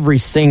every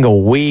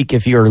single week,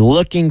 if you're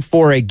looking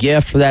for a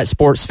gift for that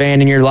sports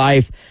fan in your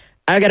life,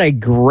 I got a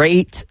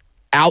great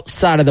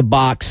outside of the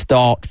box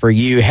thought for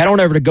you. Head on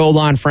over to Goal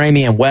Line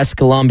Framing in West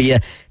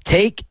Columbia.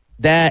 Take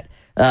that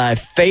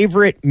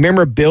favorite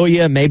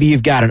memorabilia. Maybe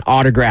you've got an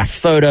autographed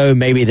photo.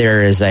 Maybe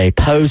there is a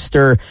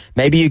poster.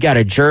 Maybe you got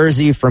a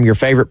jersey from your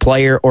favorite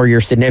player or your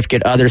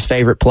significant other's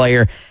favorite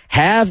player.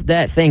 Have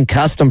that thing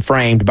custom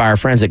framed by our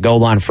friends at Goal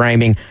Line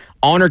Framing.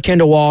 Honor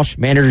Kendall Walsh,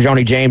 manager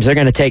Johnny James. They're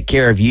going to take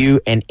care of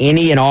you and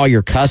any and all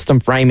your custom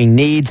framing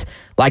needs.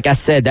 Like I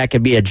said, that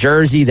could be a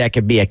jersey, that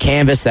could be a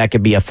canvas, that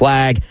could be a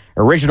flag,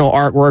 original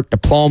artwork,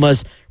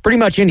 diplomas, pretty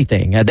much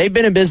anything. They've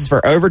been in business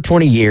for over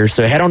 20 years,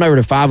 so head on over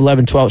to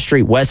 511 12th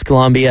Street, West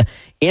Columbia.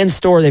 In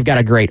store, they've got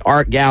a great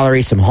art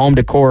gallery, some home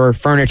decor,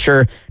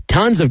 furniture,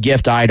 tons of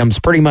gift items,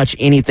 pretty much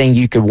anything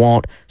you could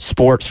want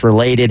sports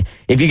related.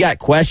 If you got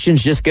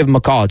questions, just give them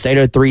a call. It's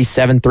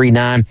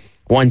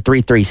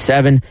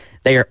 803-739-1337.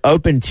 They are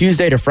open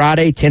Tuesday to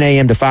Friday, 10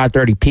 a.m. to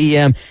 5:30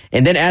 p.m.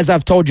 And then, as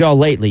I've told y'all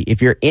lately,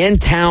 if you're in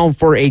town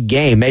for a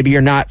game, maybe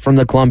you're not from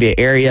the Columbia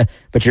area,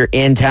 but you're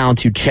in town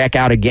to check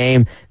out a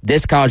game,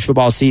 this college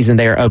football season,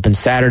 they are open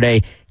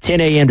Saturday,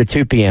 10 a.m. to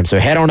 2 p.m. So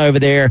head on over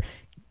there,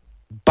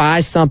 buy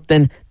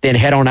something, then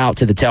head on out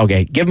to the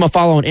tailgate. Give them a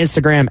follow on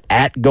Instagram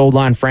at Gold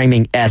Line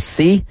Framing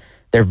SC.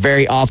 They're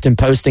very often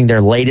posting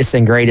their latest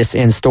and greatest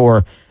in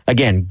store.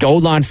 Again,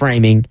 Gold Line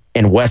Framing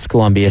in West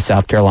Columbia,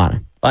 South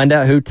Carolina. Find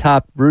out who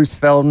topped Bruce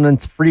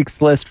Feldman's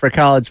freaks list for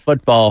college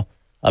football.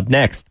 Up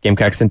next,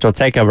 Gamecock Central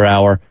Takeover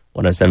Hour,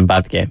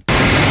 107.5 The Game.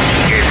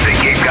 It's the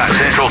Gamecock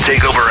Central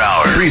Takeover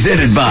Hour.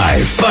 Presented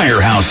by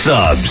Firehouse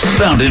Subs.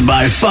 Founded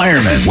by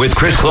firemen with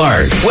Chris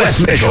Clark, Wes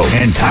Mitchell,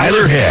 and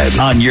Tyler Head.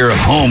 On your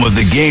home of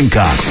the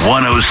Gamecocks,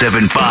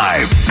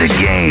 107.5 The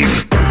Game.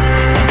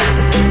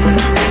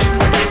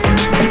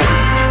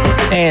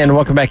 And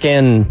welcome back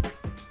in.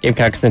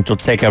 Gamecock Central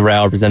Takeover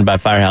Hour, presented by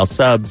Firehouse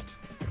Subs.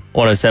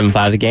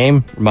 107.5 The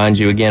Game. Remind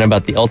you again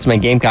about the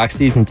Ultimate Gamecock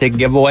Season Ticket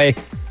Giveaway.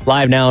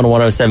 Live now on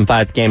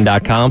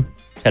 107.5thegame.com.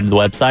 Head to the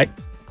website.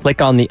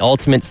 Click on the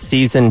Ultimate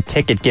Season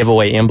Ticket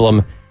Giveaway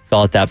emblem. Fill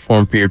out that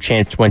form for your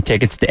chance to win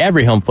tickets to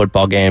every home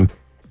football game,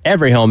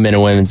 every home men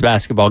and women's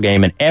basketball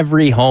game, and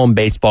every home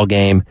baseball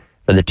game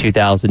for the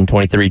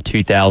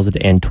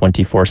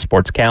 2023-2024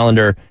 sports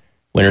calendar.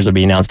 Winners will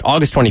be announced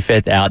August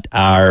 25th at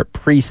our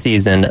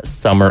preseason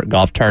summer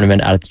golf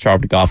tournament out at the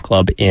Charlton Golf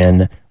Club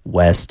in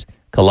West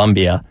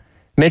Columbia.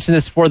 Mentioned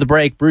this before the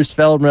break. Bruce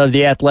Feldman of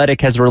The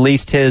Athletic has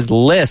released his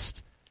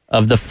list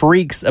of the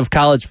freaks of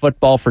college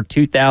football for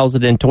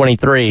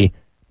 2023.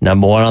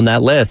 Number one on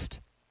that list,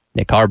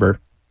 Nick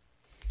Harbor.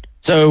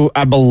 So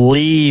I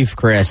believe,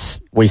 Chris,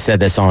 we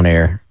said this on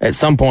air. At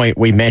some point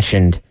we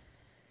mentioned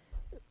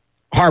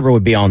Harbor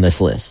would be on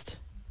this list.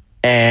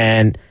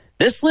 And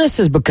this list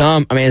has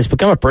become, it's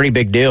become a pretty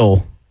big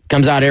deal.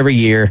 Comes out every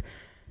year.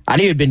 I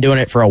knew he'd been doing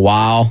it for a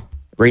while.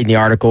 Reading the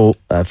article,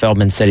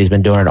 Feldman said he's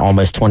been doing it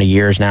almost 20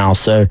 years now.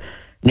 So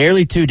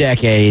nearly 2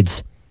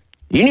 decades.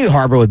 You knew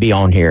Harbor would be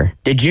on here.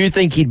 Did you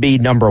think he'd be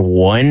number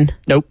 1?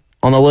 Nope.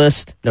 On the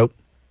list? Nope.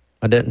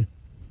 I didn't.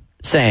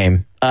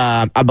 Same.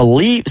 I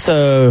believe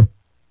so.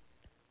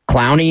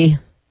 Clowney,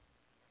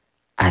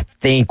 I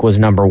think, was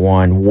number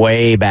 1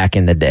 way back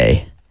in the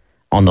day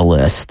on the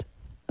list.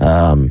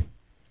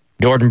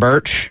 Jordan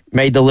Birch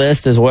made the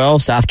list as well.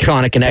 South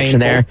Carolina connection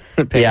there.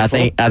 Yeah, I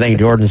think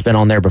Jordan's been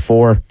on there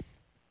before.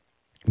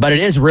 But it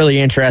is really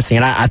interesting,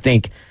 and I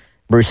think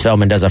Bruce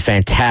Feldman does a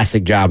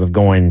fantastic job of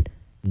going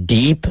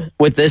deep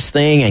with this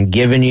thing and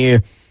giving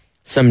you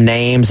some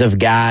names of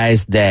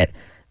guys that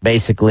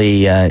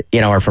basically,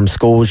 are from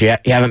schools you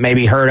haven't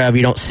maybe heard of,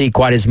 you don't see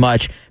quite as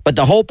much. But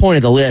the whole point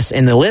of the list,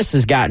 and the list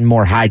has gotten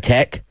more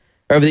high-tech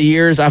over the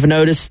years, I've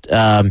noticed.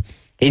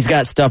 He's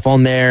got stuff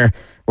on there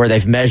where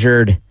they've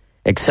measured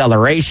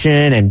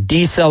acceleration and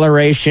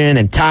deceleration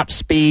and top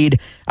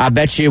speed. I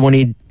bet you when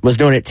he was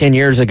doing it 10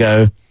 years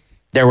ago,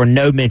 there were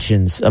no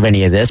mentions of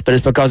any of this, but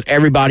it's because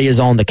everybody is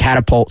on the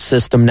catapult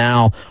system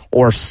now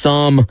or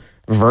some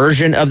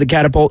version of the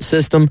catapult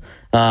system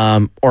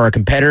or a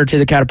competitor to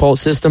the catapult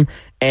system.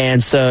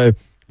 And so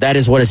that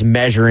is what is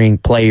measuring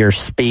player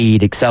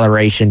speed,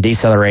 acceleration,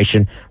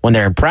 deceleration when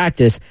they're in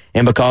practice.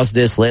 And because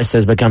this list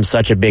has become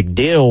such a big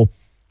deal,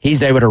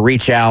 he's able to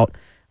reach out,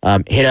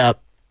 hit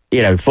up,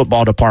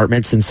 football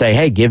departments and say,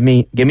 hey, give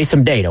me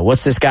some data.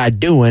 What's this guy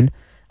doing?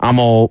 I'm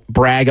going to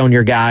brag on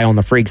your guy on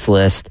the Freaks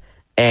list.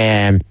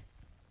 And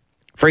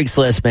Freaks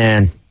list,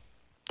 man,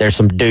 there's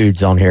some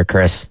dudes on here,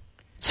 Chris.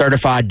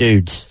 Certified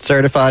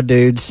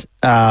dudes.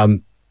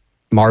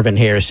 Marvin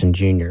Harrison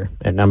Jr.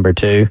 at number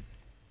 2.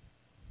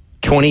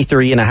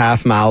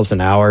 23.5 miles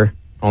an hour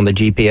on the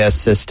GPS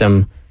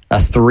system. A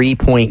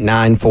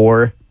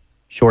 3.94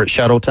 short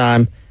shuttle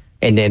time.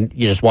 And then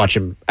you just watch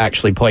him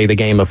actually play the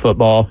game of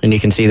football, and you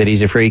can see that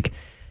he's a freak.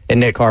 And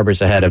Nick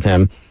Harbor's ahead of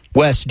him.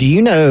 Wes, do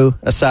you know,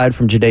 aside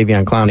from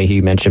Jadeveon Clowney, who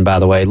you mentioned, by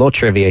the way, a little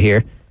trivia here,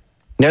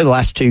 you know the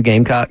last 2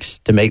 Gamecocks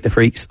to make the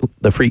Freaks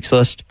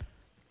list?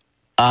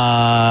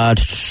 I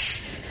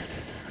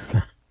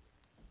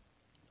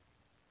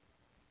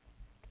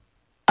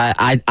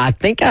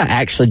think I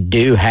actually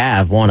do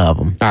have one of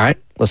them. All right,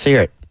 let's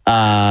hear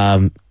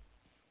it.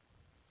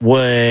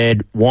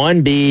 Would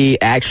one be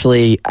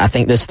actually, I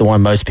think this is the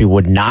one most people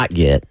would not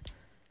get,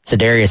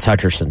 Sedarius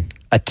Hutcherson.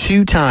 A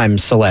 2-time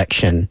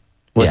selection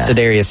was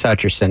Sedarius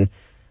Hutcherson.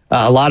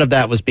 A lot of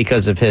that was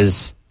because of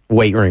his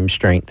weight room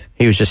strength.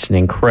 He was just an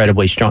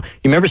incredibly strong.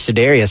 You remember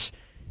Sedarius?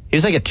 He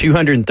was like a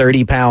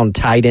 230-pound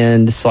tight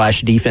end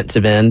 /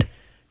 defensive end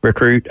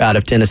recruit out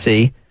of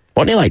Tennessee.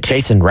 Wasn't he like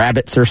chasing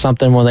rabbits or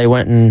something when they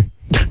went and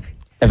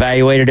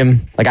evaluated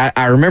him? Like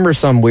I remember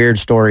some weird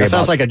story. That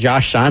sounds like a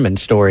Josh Simon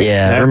story.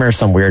 Yeah, I remember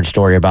some weird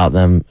story about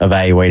them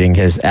evaluating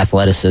his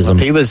athleticism. Well,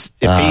 if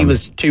he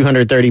was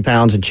 230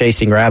 pounds and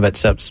chasing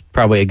rabbits, that's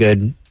probably a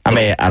good.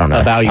 I don't know.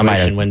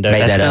 Evaluation window.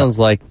 That sounds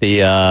like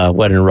the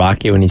What in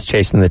Rocky when he's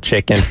chasing the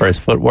chicken for his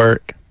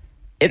footwork.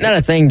 Isn't that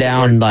a thing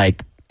down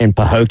like in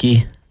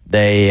Pahokee?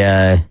 They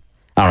I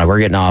don't know. We're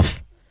getting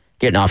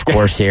off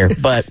course here,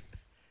 but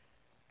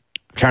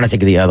I'm trying to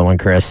think of the other one,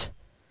 Chris.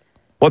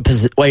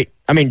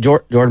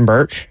 Jordan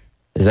Birch?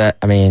 Is that,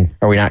 are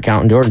we not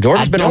counting Jordan?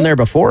 Jordan's been on there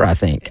before, I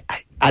think.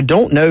 I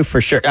don't know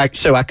for sure.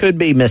 So I could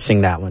be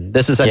missing that one.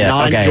 This is a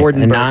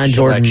non-Jordan Birch.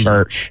 Non-Jordan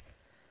Birch.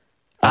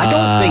 I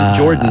don't think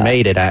Jordan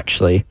made it,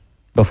 actually,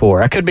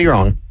 before. I could be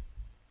wrong.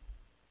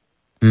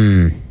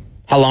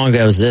 How long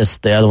ago was this,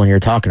 the other one you're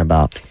talking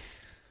about?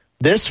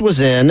 This was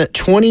in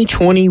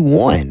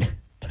 2021.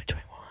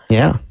 2021.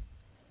 Yeah.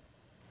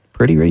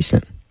 Pretty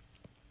recent.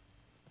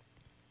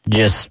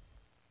 Taylor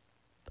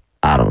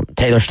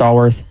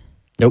Stallworth?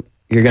 Nope.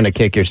 You're going to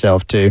kick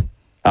yourself, too.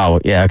 Oh,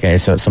 yeah, okay.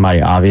 So it's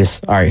somebody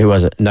obvious. All right, who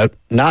was it? Nope.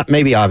 Not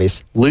maybe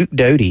obvious. Luke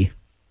Doty.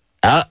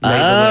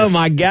 Oh,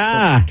 my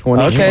God.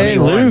 Okay,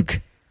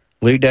 Luke.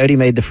 Luke Doty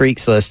made the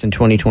Freaks list in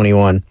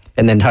 2021.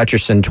 And then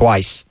Hutcherson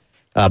twice,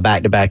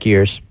 back-to-back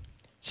years.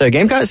 So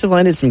Gamecocks have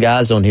landed some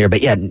guys on here.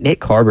 But, yeah,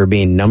 Nick Harbor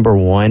being number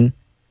 1.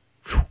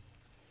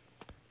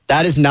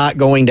 That is not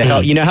going to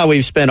help. You know how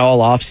we've spent all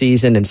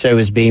offseason, and so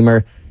is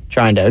Beamer,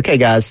 trying to, okay,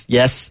 guys,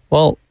 yes.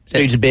 Well, this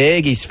dude's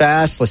big, he's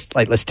fast.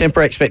 Let's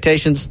temper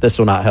expectations. This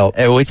will not help.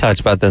 We talked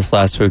about this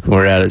last week when we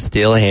were out at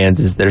Steel Hands.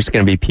 Is there's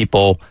going to be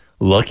people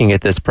looking at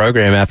this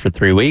program after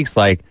 3 weeks,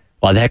 like,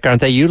 why the heck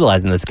aren't they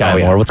utilizing this guy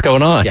more? What's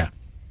going on? Yeah,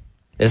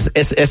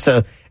 it's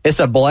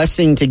a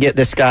blessing to get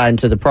this guy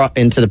into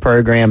the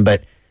program,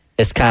 but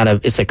it's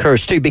a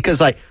curse too,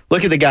 because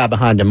look at the guy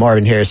behind him,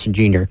 Marvin Harrison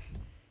Jr.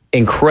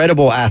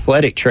 Incredible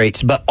athletic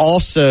traits, but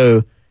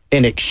also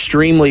an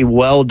extremely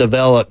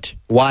well-developed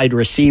wide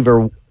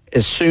receiver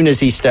as soon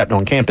as he stepped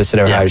on campus at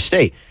Ohio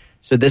State.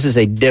 So this is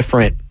a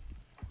different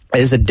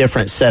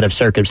set of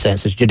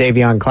circumstances.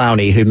 Jadeveon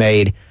Clowney, who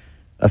made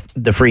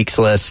the Freaks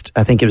list,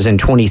 I think it was in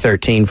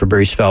 2013 for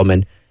Bruce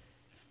Feldman,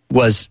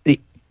 was,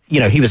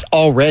 he was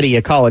already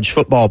a college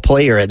football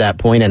player at that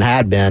point and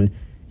had been,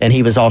 and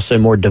he was also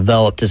more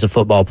developed as a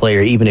football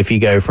player, even if you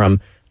go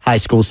from high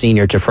school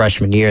senior to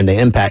freshman year and the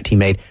impact he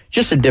made.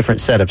 Just a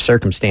different set of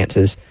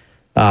circumstances.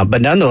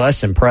 But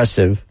nonetheless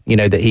impressive,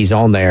 that he's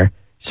on there.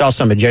 Saw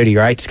some of Jody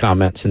Wright's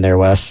comments in there,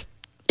 Wes.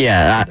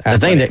 Yeah, the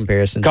thing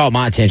that caught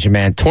my attention,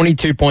 man,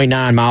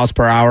 22.9 miles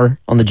per hour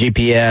on the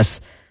GPS.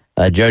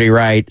 Jody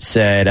Wright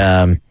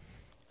said,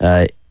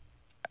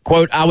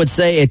 quote, I would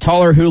say a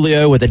taller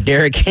Julio with a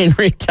Derrick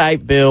Henry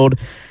type build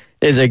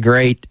is a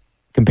great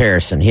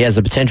comparison. He has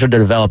the potential to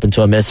develop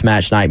into a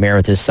mismatch nightmare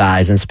with his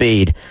size and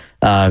speed.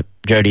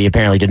 Jody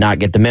apparently did not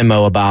get the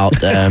memo about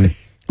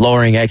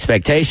lowering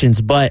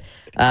expectations, but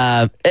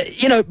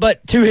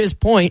but to his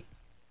point,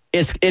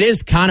 it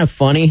is kind of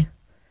funny.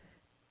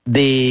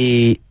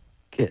 The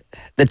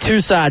two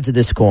sides of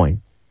this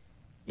coin.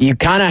 You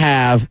kind of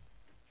have,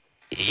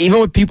 even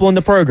with people in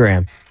the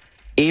program,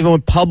 even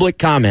with public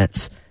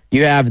comments,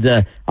 you have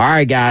all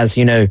right, guys,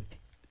 really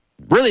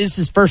this is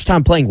his first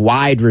time playing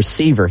wide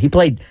receiver. He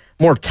played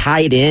more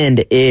tight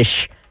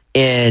end-ish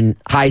in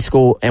high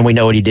school, and we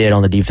know what he did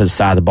on the defensive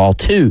side of the ball,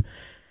 too.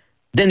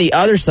 Then the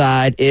other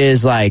side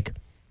is like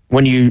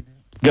when you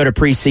go to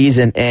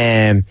preseason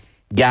and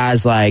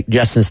guys like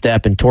Justin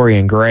Stepp and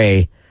Torian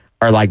Gray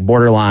are like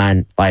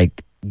borderline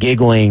like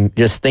giggling,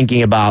 just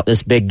thinking about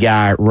this big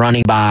guy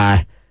running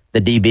by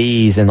the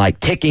DBs and like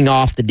ticking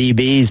off the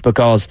DBs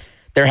because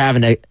they're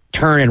having to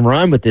turn and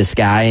run with this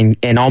guy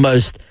and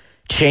almost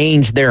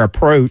change their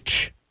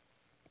approach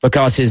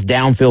because his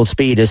downfield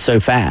speed is so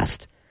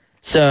fast.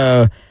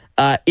 So,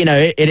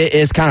 it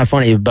is kind of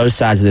funny, both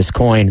sides of this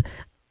coin.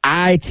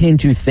 I tend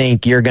to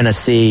think you're going to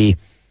see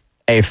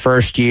a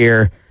first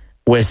year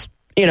with,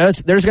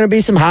 there's going to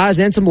be some highs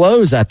and some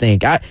lows, I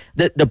think.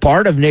 The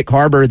part of Nick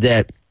Harbor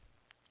that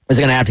is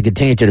going to have to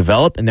continue to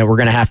develop and that we're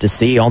going to have to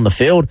see on the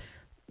field,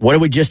 what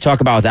did we just talk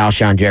about with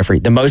Alshon Jeffrey?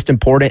 The most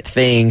important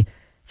thing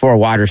for a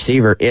wide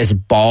receiver is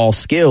ball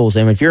skills.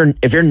 And if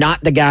you're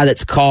not the guy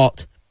that's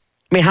caught,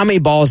 how many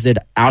balls did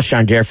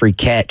Alshon Jeffrey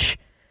catch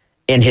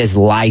in his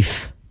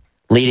life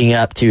leading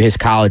up to his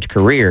college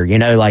career?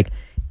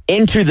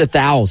 Into the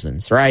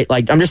thousands, right?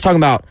 Like, I'm just talking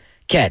about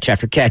catch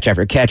after catch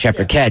after catch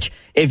after catch.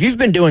 If you've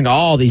been doing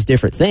all these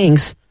different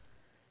things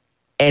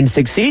and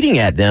succeeding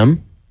at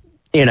them,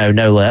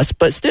 no less,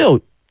 but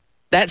still,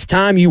 that's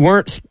time you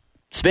weren't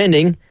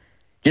spending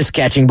just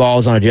catching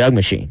balls on a jug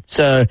machine.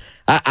 So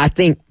I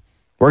think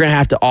we're going to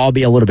have to all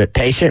be a little bit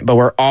patient, but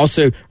we're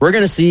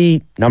going to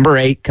see number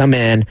 8 come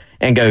in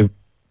and go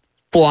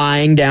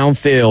flying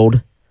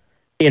downfield,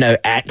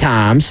 at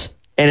times.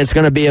 And it's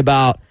going to be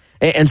about,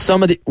 and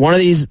one of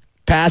these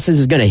passes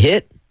is going to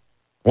hit,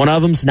 one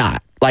of them's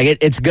not. Like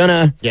it's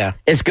gonna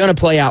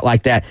play out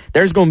like that.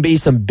 There's going to be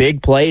some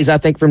big plays, I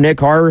think, from Nick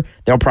Harbor.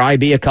 There'll probably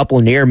be a couple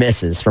of near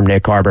misses from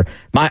Nick Harbor.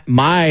 My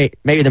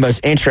maybe the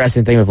most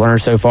interesting thing we've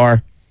learned so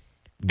far,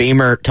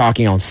 Beamer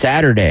talking on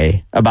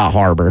Saturday about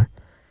Harbor.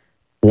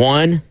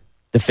 1,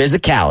 the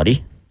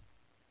physicality.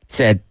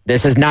 Said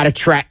this is not a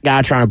track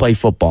guy trying to play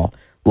football.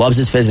 Loves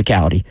his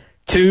physicality.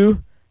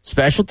 2,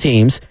 special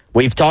teams.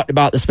 We've talked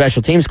about the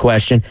special teams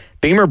question.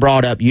 Beamer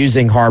brought up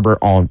using Harbor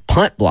on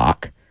punt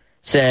block.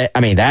 Said,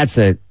 that's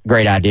a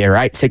great idea,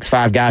 right?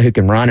 6'5" guy who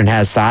can run and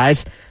has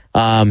size.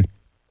 And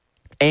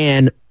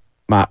one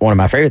of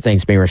my favorite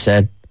things Beamer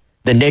said,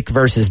 the Nick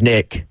versus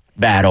Nick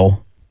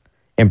battle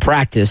in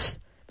practice,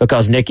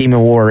 because Nick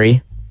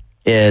Imawari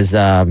is,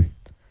 I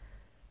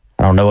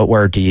don't know what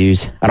word to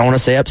use. I don't want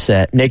to say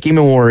upset. Nick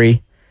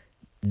Imawari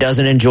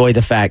doesn't enjoy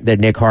the fact that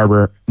Nick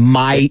Harbor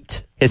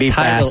might be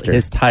faster.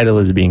 His title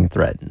is being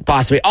threatened.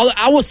 Possibly.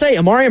 I will say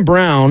Amarian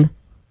Brown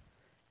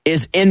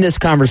is in this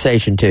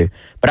conversation too.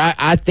 But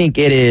I think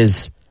it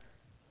is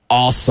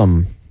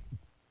awesome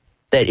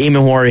that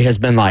Imawari has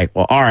been like,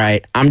 well, all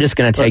right, I'm just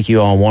going to take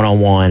you on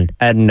one-on-one.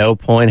 At no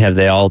point have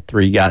they all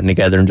three gotten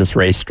together and just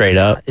raced straight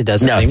up. It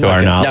doesn't seem to like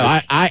our it. knowledge. No,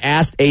 I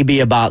asked AB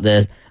about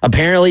this.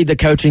 Apparently the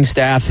coaching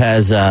staff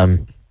has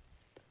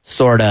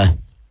sort of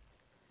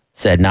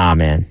said, nah,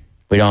 man,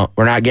 we're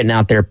not getting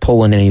out there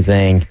pulling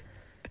anything,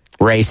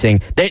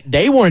 racing.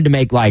 They wanted to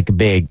make like a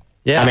big,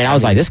 I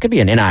was like, this could be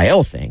an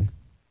NIL thing.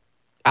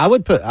 I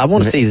want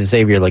to see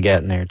Xavier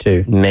Leggett in there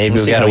too. Maybe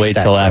we got to wait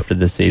till after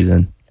the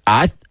season.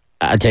 I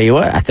tell you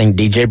what, I think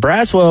DJ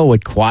Braswell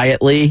would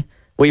quietly,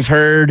 we've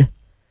heard,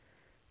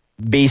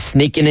 be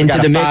sneaking into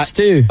the mix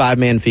too.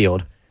 5-man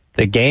field.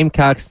 The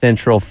Gamecock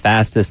Central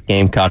fastest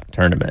Gamecock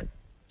tournament.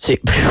 See,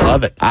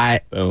 love it.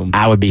 I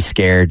would be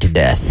scared to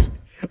death.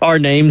 Our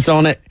names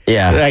on it.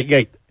 Yeah.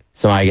 Like,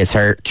 somebody gets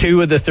hurt.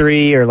 2 of the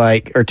 3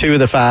 or 2 of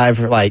the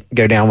 5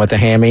 go down with a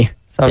hammy.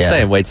 So I'm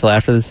saying, wait till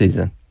after the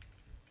season.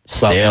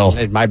 Still. Well,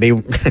 it might be.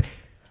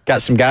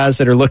 Got some guys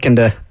that are looking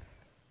to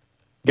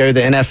go to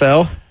the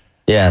NFL.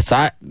 Yes,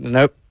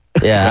 Nope.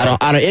 Yeah,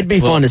 I don't. It'd be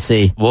fun to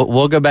see.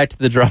 We'll go back to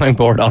the drawing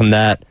board on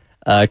that.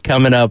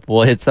 Coming up,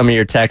 we'll hit some of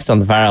your texts on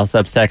the Firehouse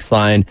Subs text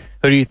line.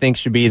 Who do you think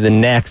should be the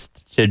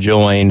next to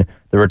join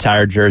the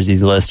retired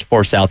jerseys list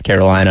for South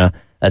Carolina?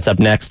 That's up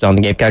next on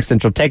the Gamecock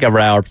Central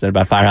Takeover Hour, presented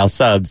by Firehouse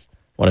Subs,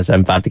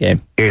 107.5 The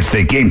Game. It's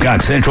the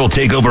Gamecock Central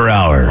Takeover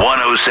Hour.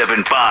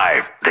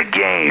 107.5 The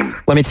Game.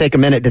 Let me take a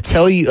minute to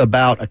tell you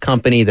about a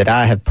company that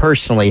I have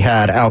personally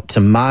had out to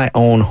my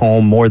own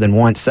home more than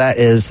once. That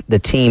is the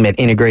team at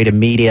Integrated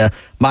Media.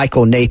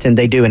 Michael, Nathan,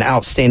 they do an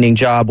outstanding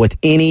job with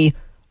any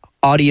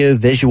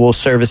audio-visual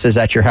services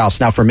at your house.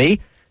 Now, for me,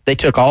 they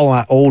took all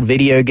my old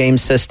video game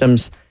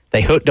systems,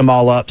 they hooked them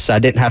all up so I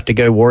didn't have to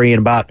go worrying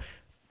about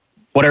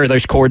what are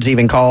those cords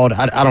even called?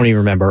 I don't even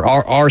remember.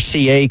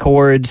 RCA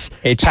cords,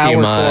 HDMI.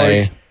 Power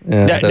cords.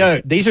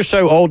 No, these are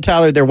so old,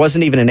 Tyler, there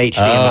wasn't even an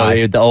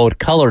HDMI. Oh, the old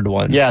colored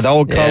ones. Yeah, the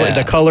old color,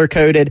 the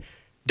color-coded.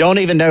 Don't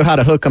even know how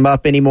to hook them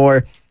up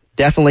anymore.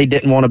 Definitely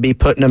didn't want to be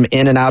putting them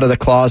in and out of the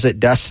closet,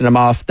 dusting them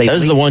off.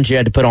 Those are the ones you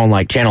had to put on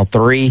like channel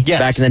 3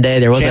 back in the day.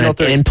 There wasn't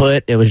an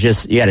input. It was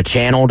just you had a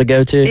channel to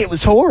go to. It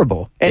was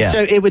horrible. And so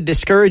it would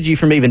discourage you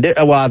from even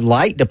well, I'd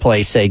like to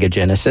play Sega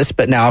Genesis,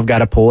 but now I've got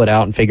to pull it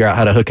out and figure out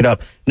how to hook it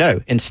up. No,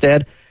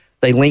 instead,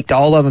 they linked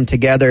all of them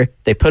together.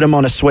 They put them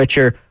on a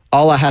switcher.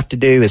 All I have to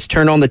do is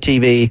turn on the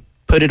TV,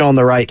 put it on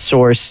the right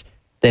source,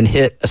 then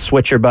hit a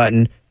switcher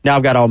button. Now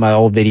I've got all my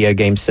old video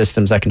game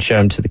systems. I can show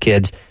them to the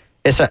kids.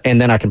 And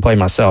then I can play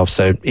myself,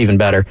 so even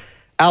better.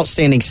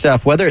 Outstanding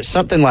stuff. Whether it's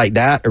something like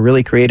that, a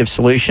really creative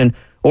solution,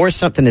 or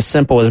something as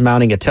simple as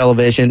mounting a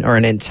television or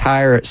an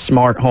entire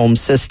smart home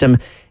system,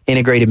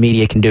 Integrated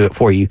Media can do it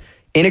for you.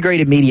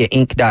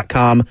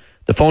 IntegratedMediaInc.com.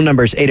 The phone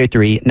number is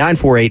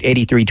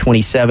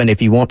 803-948-8327.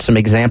 If you want some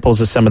examples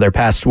of some of their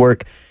past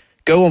work,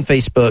 go on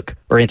Facebook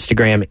or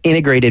Instagram,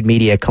 Integrated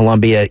Media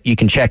Columbia. You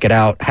can check it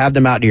out. Have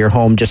them out to your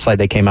home just like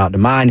they came out to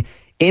mine.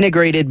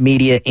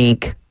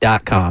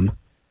 IntegratedMediaInc.com.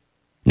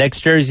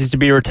 Next jerseys to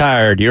be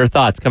retired. Your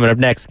thoughts coming up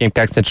next.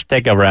 Gamecock Central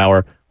Takeover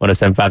Hour,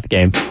 107.5 The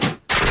Game. It's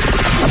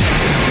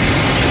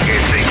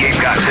the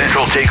Gamecock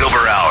Central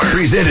Takeover Hour.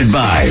 Presented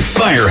by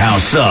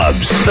Firehouse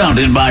Subs.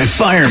 Founded by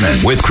firemen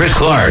with Chris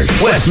Clark,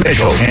 Wes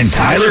Mitchell, and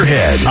Tyler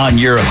Head. On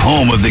your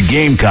home of the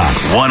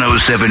Gamecocks,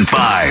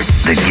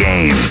 107.5 The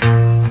Game.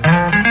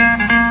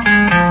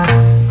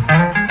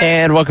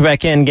 And welcome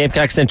back in.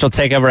 Gamecock Central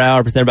Takeover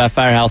Hour, presented by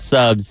Firehouse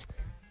Subs.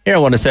 Here at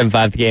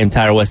 107.5 The Game,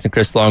 Tyler West and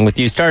Chris along with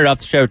you. Started off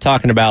the show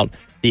talking about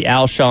the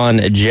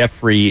Alshon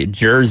Jeffrey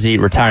jersey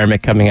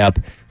retirement coming up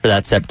for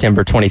that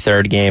September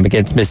 23rd game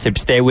against Mississippi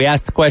State. We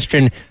asked the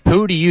question,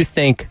 who do you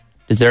think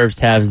deserves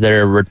to have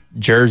their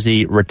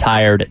jersey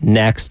retired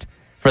next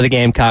for the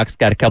Gamecocks?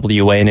 Got a couple of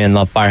you weighing in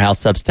on Firehouse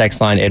Subs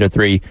text line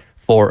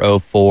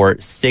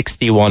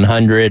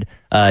 803-404-6100.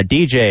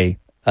 DJ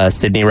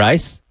Sidney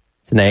Rice,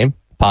 it's a name,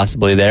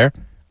 possibly there.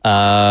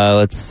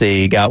 Let's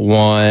see, got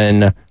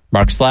one...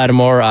 Marcus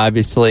Lattimore,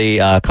 obviously,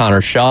 Connor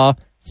Shaw,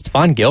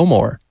 Stephon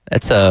Gilmore.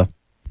 That's a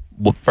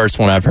first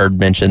one I've heard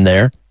mentioned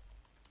there.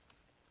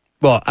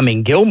 Well, I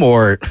mean,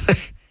 Gilmore,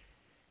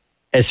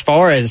 as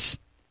far as,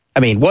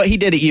 what he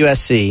did at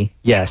USC,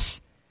 yes.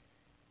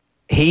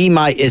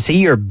 Is he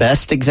your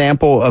best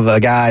example of a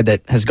guy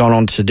that has gone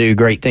on to do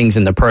great things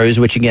in the pros,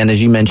 which again,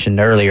 as you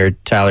mentioned earlier,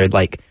 Tyler,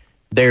 like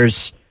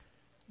there's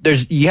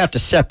you have to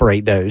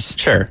separate those.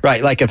 Sure.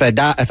 Right. Like if a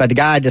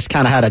guy just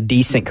kind of had a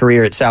decent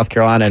career at South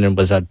Carolina and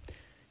was a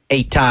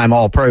 8-time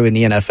All-Pro in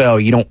the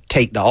NFL, you don't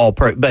take the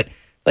All-Pro. But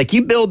like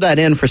you build that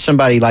in for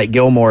somebody like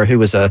Gilmore, who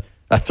was a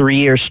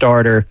 3-year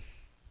starter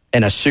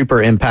and a super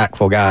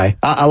impactful guy.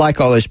 I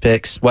like all those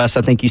picks. Wes,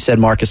 I think you said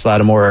Marcus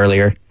Lattimore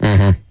earlier.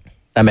 Mm-hmm.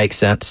 That makes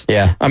sense.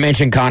 Yeah. I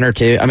mentioned Connor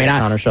too.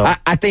 Connor Shaw.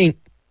 I think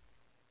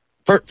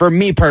for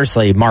me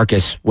personally,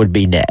 Marcus would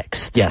be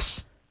next.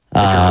 Yes.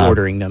 If you're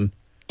ordering them.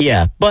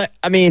 Yeah, but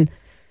I think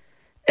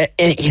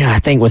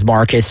with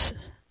Marcus,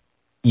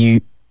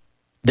 the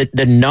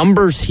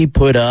numbers he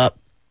put up,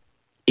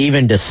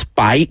 even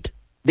despite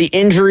the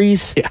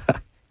injuries,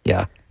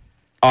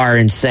 are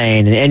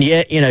insane. And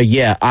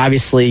yet,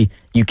 obviously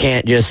you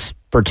can't just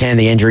pretend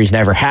the injuries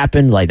never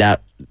happened. Like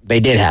that, they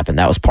did happen.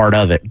 That was part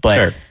of it. But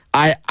sure.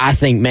 I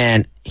think,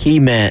 man, he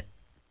meant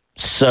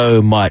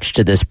so much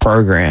to this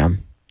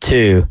program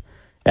too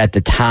at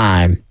the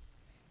time.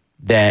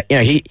 That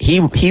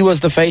he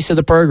was the face of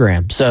the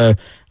program, so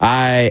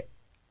I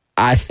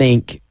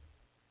think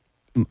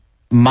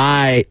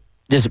I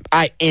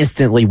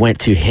instantly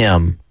went to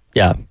him.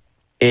 Yeah,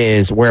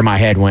 is where my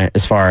head went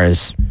as far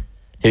as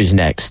who's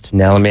next.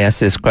 Now let me ask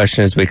this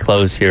question as we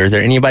close here: is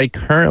there anybody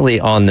currently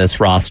on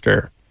this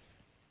roster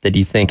that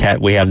you think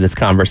we have this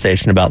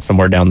conversation about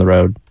somewhere down the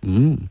road?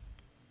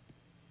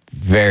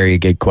 Very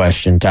good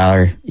question,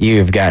 Tyler. You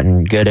have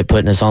gotten good at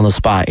putting us on the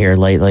spot here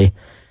lately.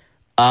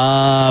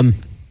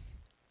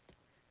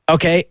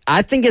 Okay,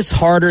 I think it's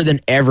harder than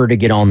ever to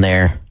get on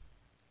there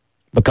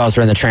because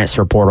we're in the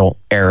transfer portal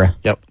era.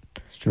 Yep.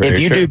 If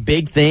you do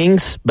big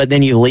things, but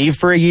then you leave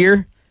for a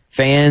year,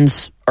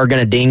 fans are going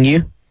to ding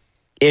you.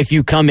 If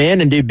you come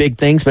in and do big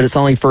things, but it's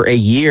only for a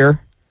year,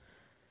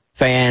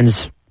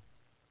 fans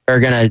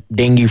are going to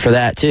ding you for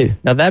that too.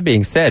 Now, that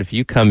being said, if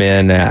you come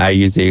in, I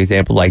use the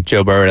example like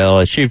Joe Burrow at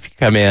LSU, if you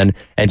come in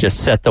and just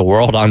set the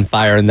world on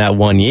fire in that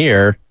 1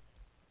 year,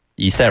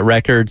 you set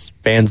records,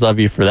 fans love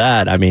you for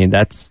that.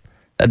 That's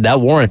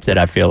That warrants it,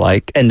 I feel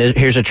like. And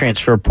here's a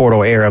transfer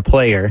portal era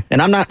player.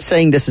 And I'm not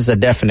saying this is a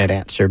definite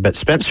answer, but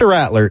Spencer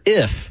Rattler,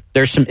 if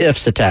there's some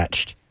ifs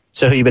attached.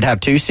 So he would have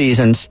 2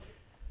 seasons.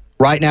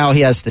 Right now,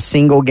 he has the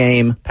single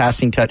game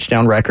passing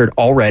touchdown record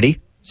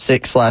already.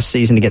 6 last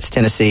season against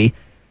Tennessee.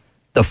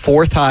 The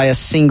 4th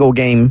highest single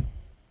game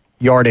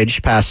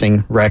yardage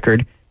passing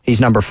record. He's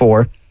number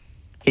 4.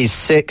 He's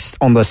 6th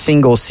on the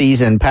single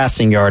season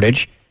passing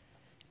yardage.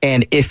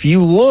 And if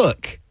you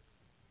look,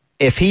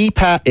 if he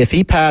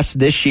passed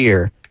this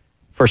year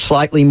for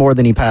slightly more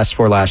than he passed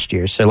for last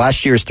year, so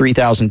last year's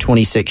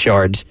 3,026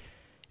 yards,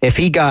 if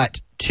he got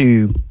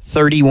to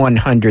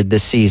 3,100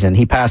 this season,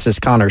 he passes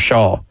Connor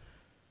Shaw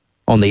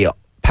on the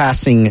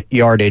passing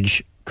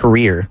yardage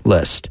career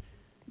list,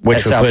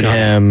 which would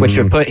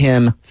put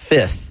him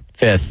 5th.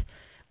 5th.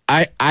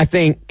 I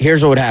think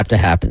here's what would have to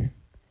happen.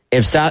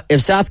 If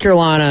South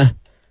Carolina,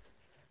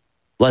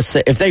 let's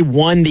say, if they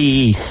won the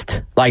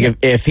East, like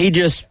if he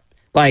just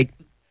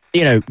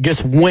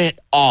just went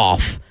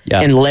off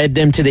and led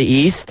them to the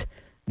East,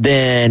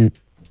 then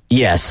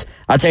yes.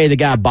 I'll tell you the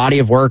guy, body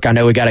of work, I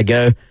know we got to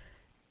go.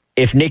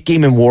 If Nick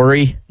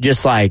Eamon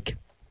just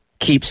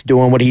keeps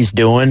doing what he's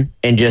doing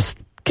and just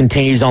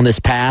continues on this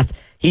path,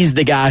 he's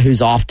the guy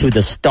who's off to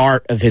the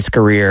start of his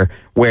career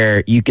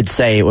where you could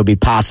say it would be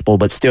possible,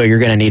 but still you're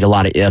going to need a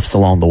lot of ifs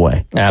along the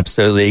way.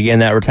 Absolutely. Again,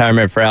 that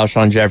retirement for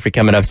Alshon Jeffrey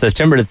coming up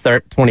September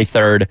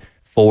 23rd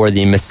for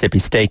the Mississippi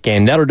State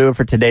game. That'll do it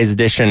for today's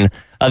edition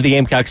of the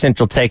Gamecock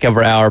Central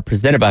Takeover Hour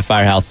presented by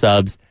Firehouse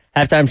Subs.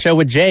 Halftime show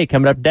with Jay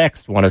coming up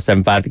next,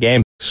 107.5 The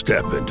Game.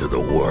 Step into the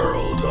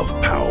world of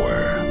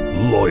power,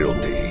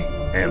 loyalty,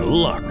 and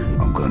luck.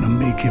 I'm going to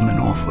make him an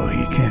offer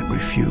he can't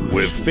refuse.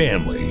 With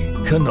family,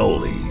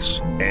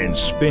 cannolis, and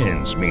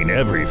spins mean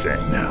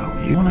everything. Now,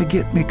 you want to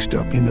get mixed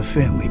up in the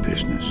family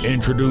business.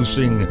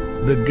 Introducing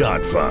The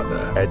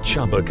Godfather at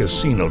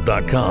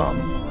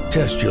ChumbaCasino.com.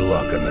 Test your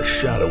luck in the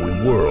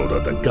shadowy world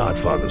of The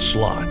Godfather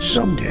slot.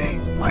 Someday,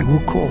 I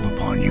will call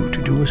upon you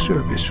to do a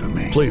service for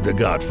me. Play The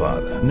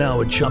Godfather now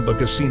at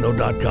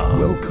ChumbaCasino.com.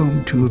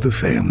 Welcome to the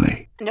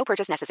family. No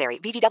purchase necessary.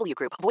 VGW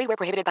Group. Void where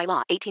prohibited by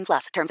law.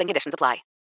 18+. Terms and conditions apply.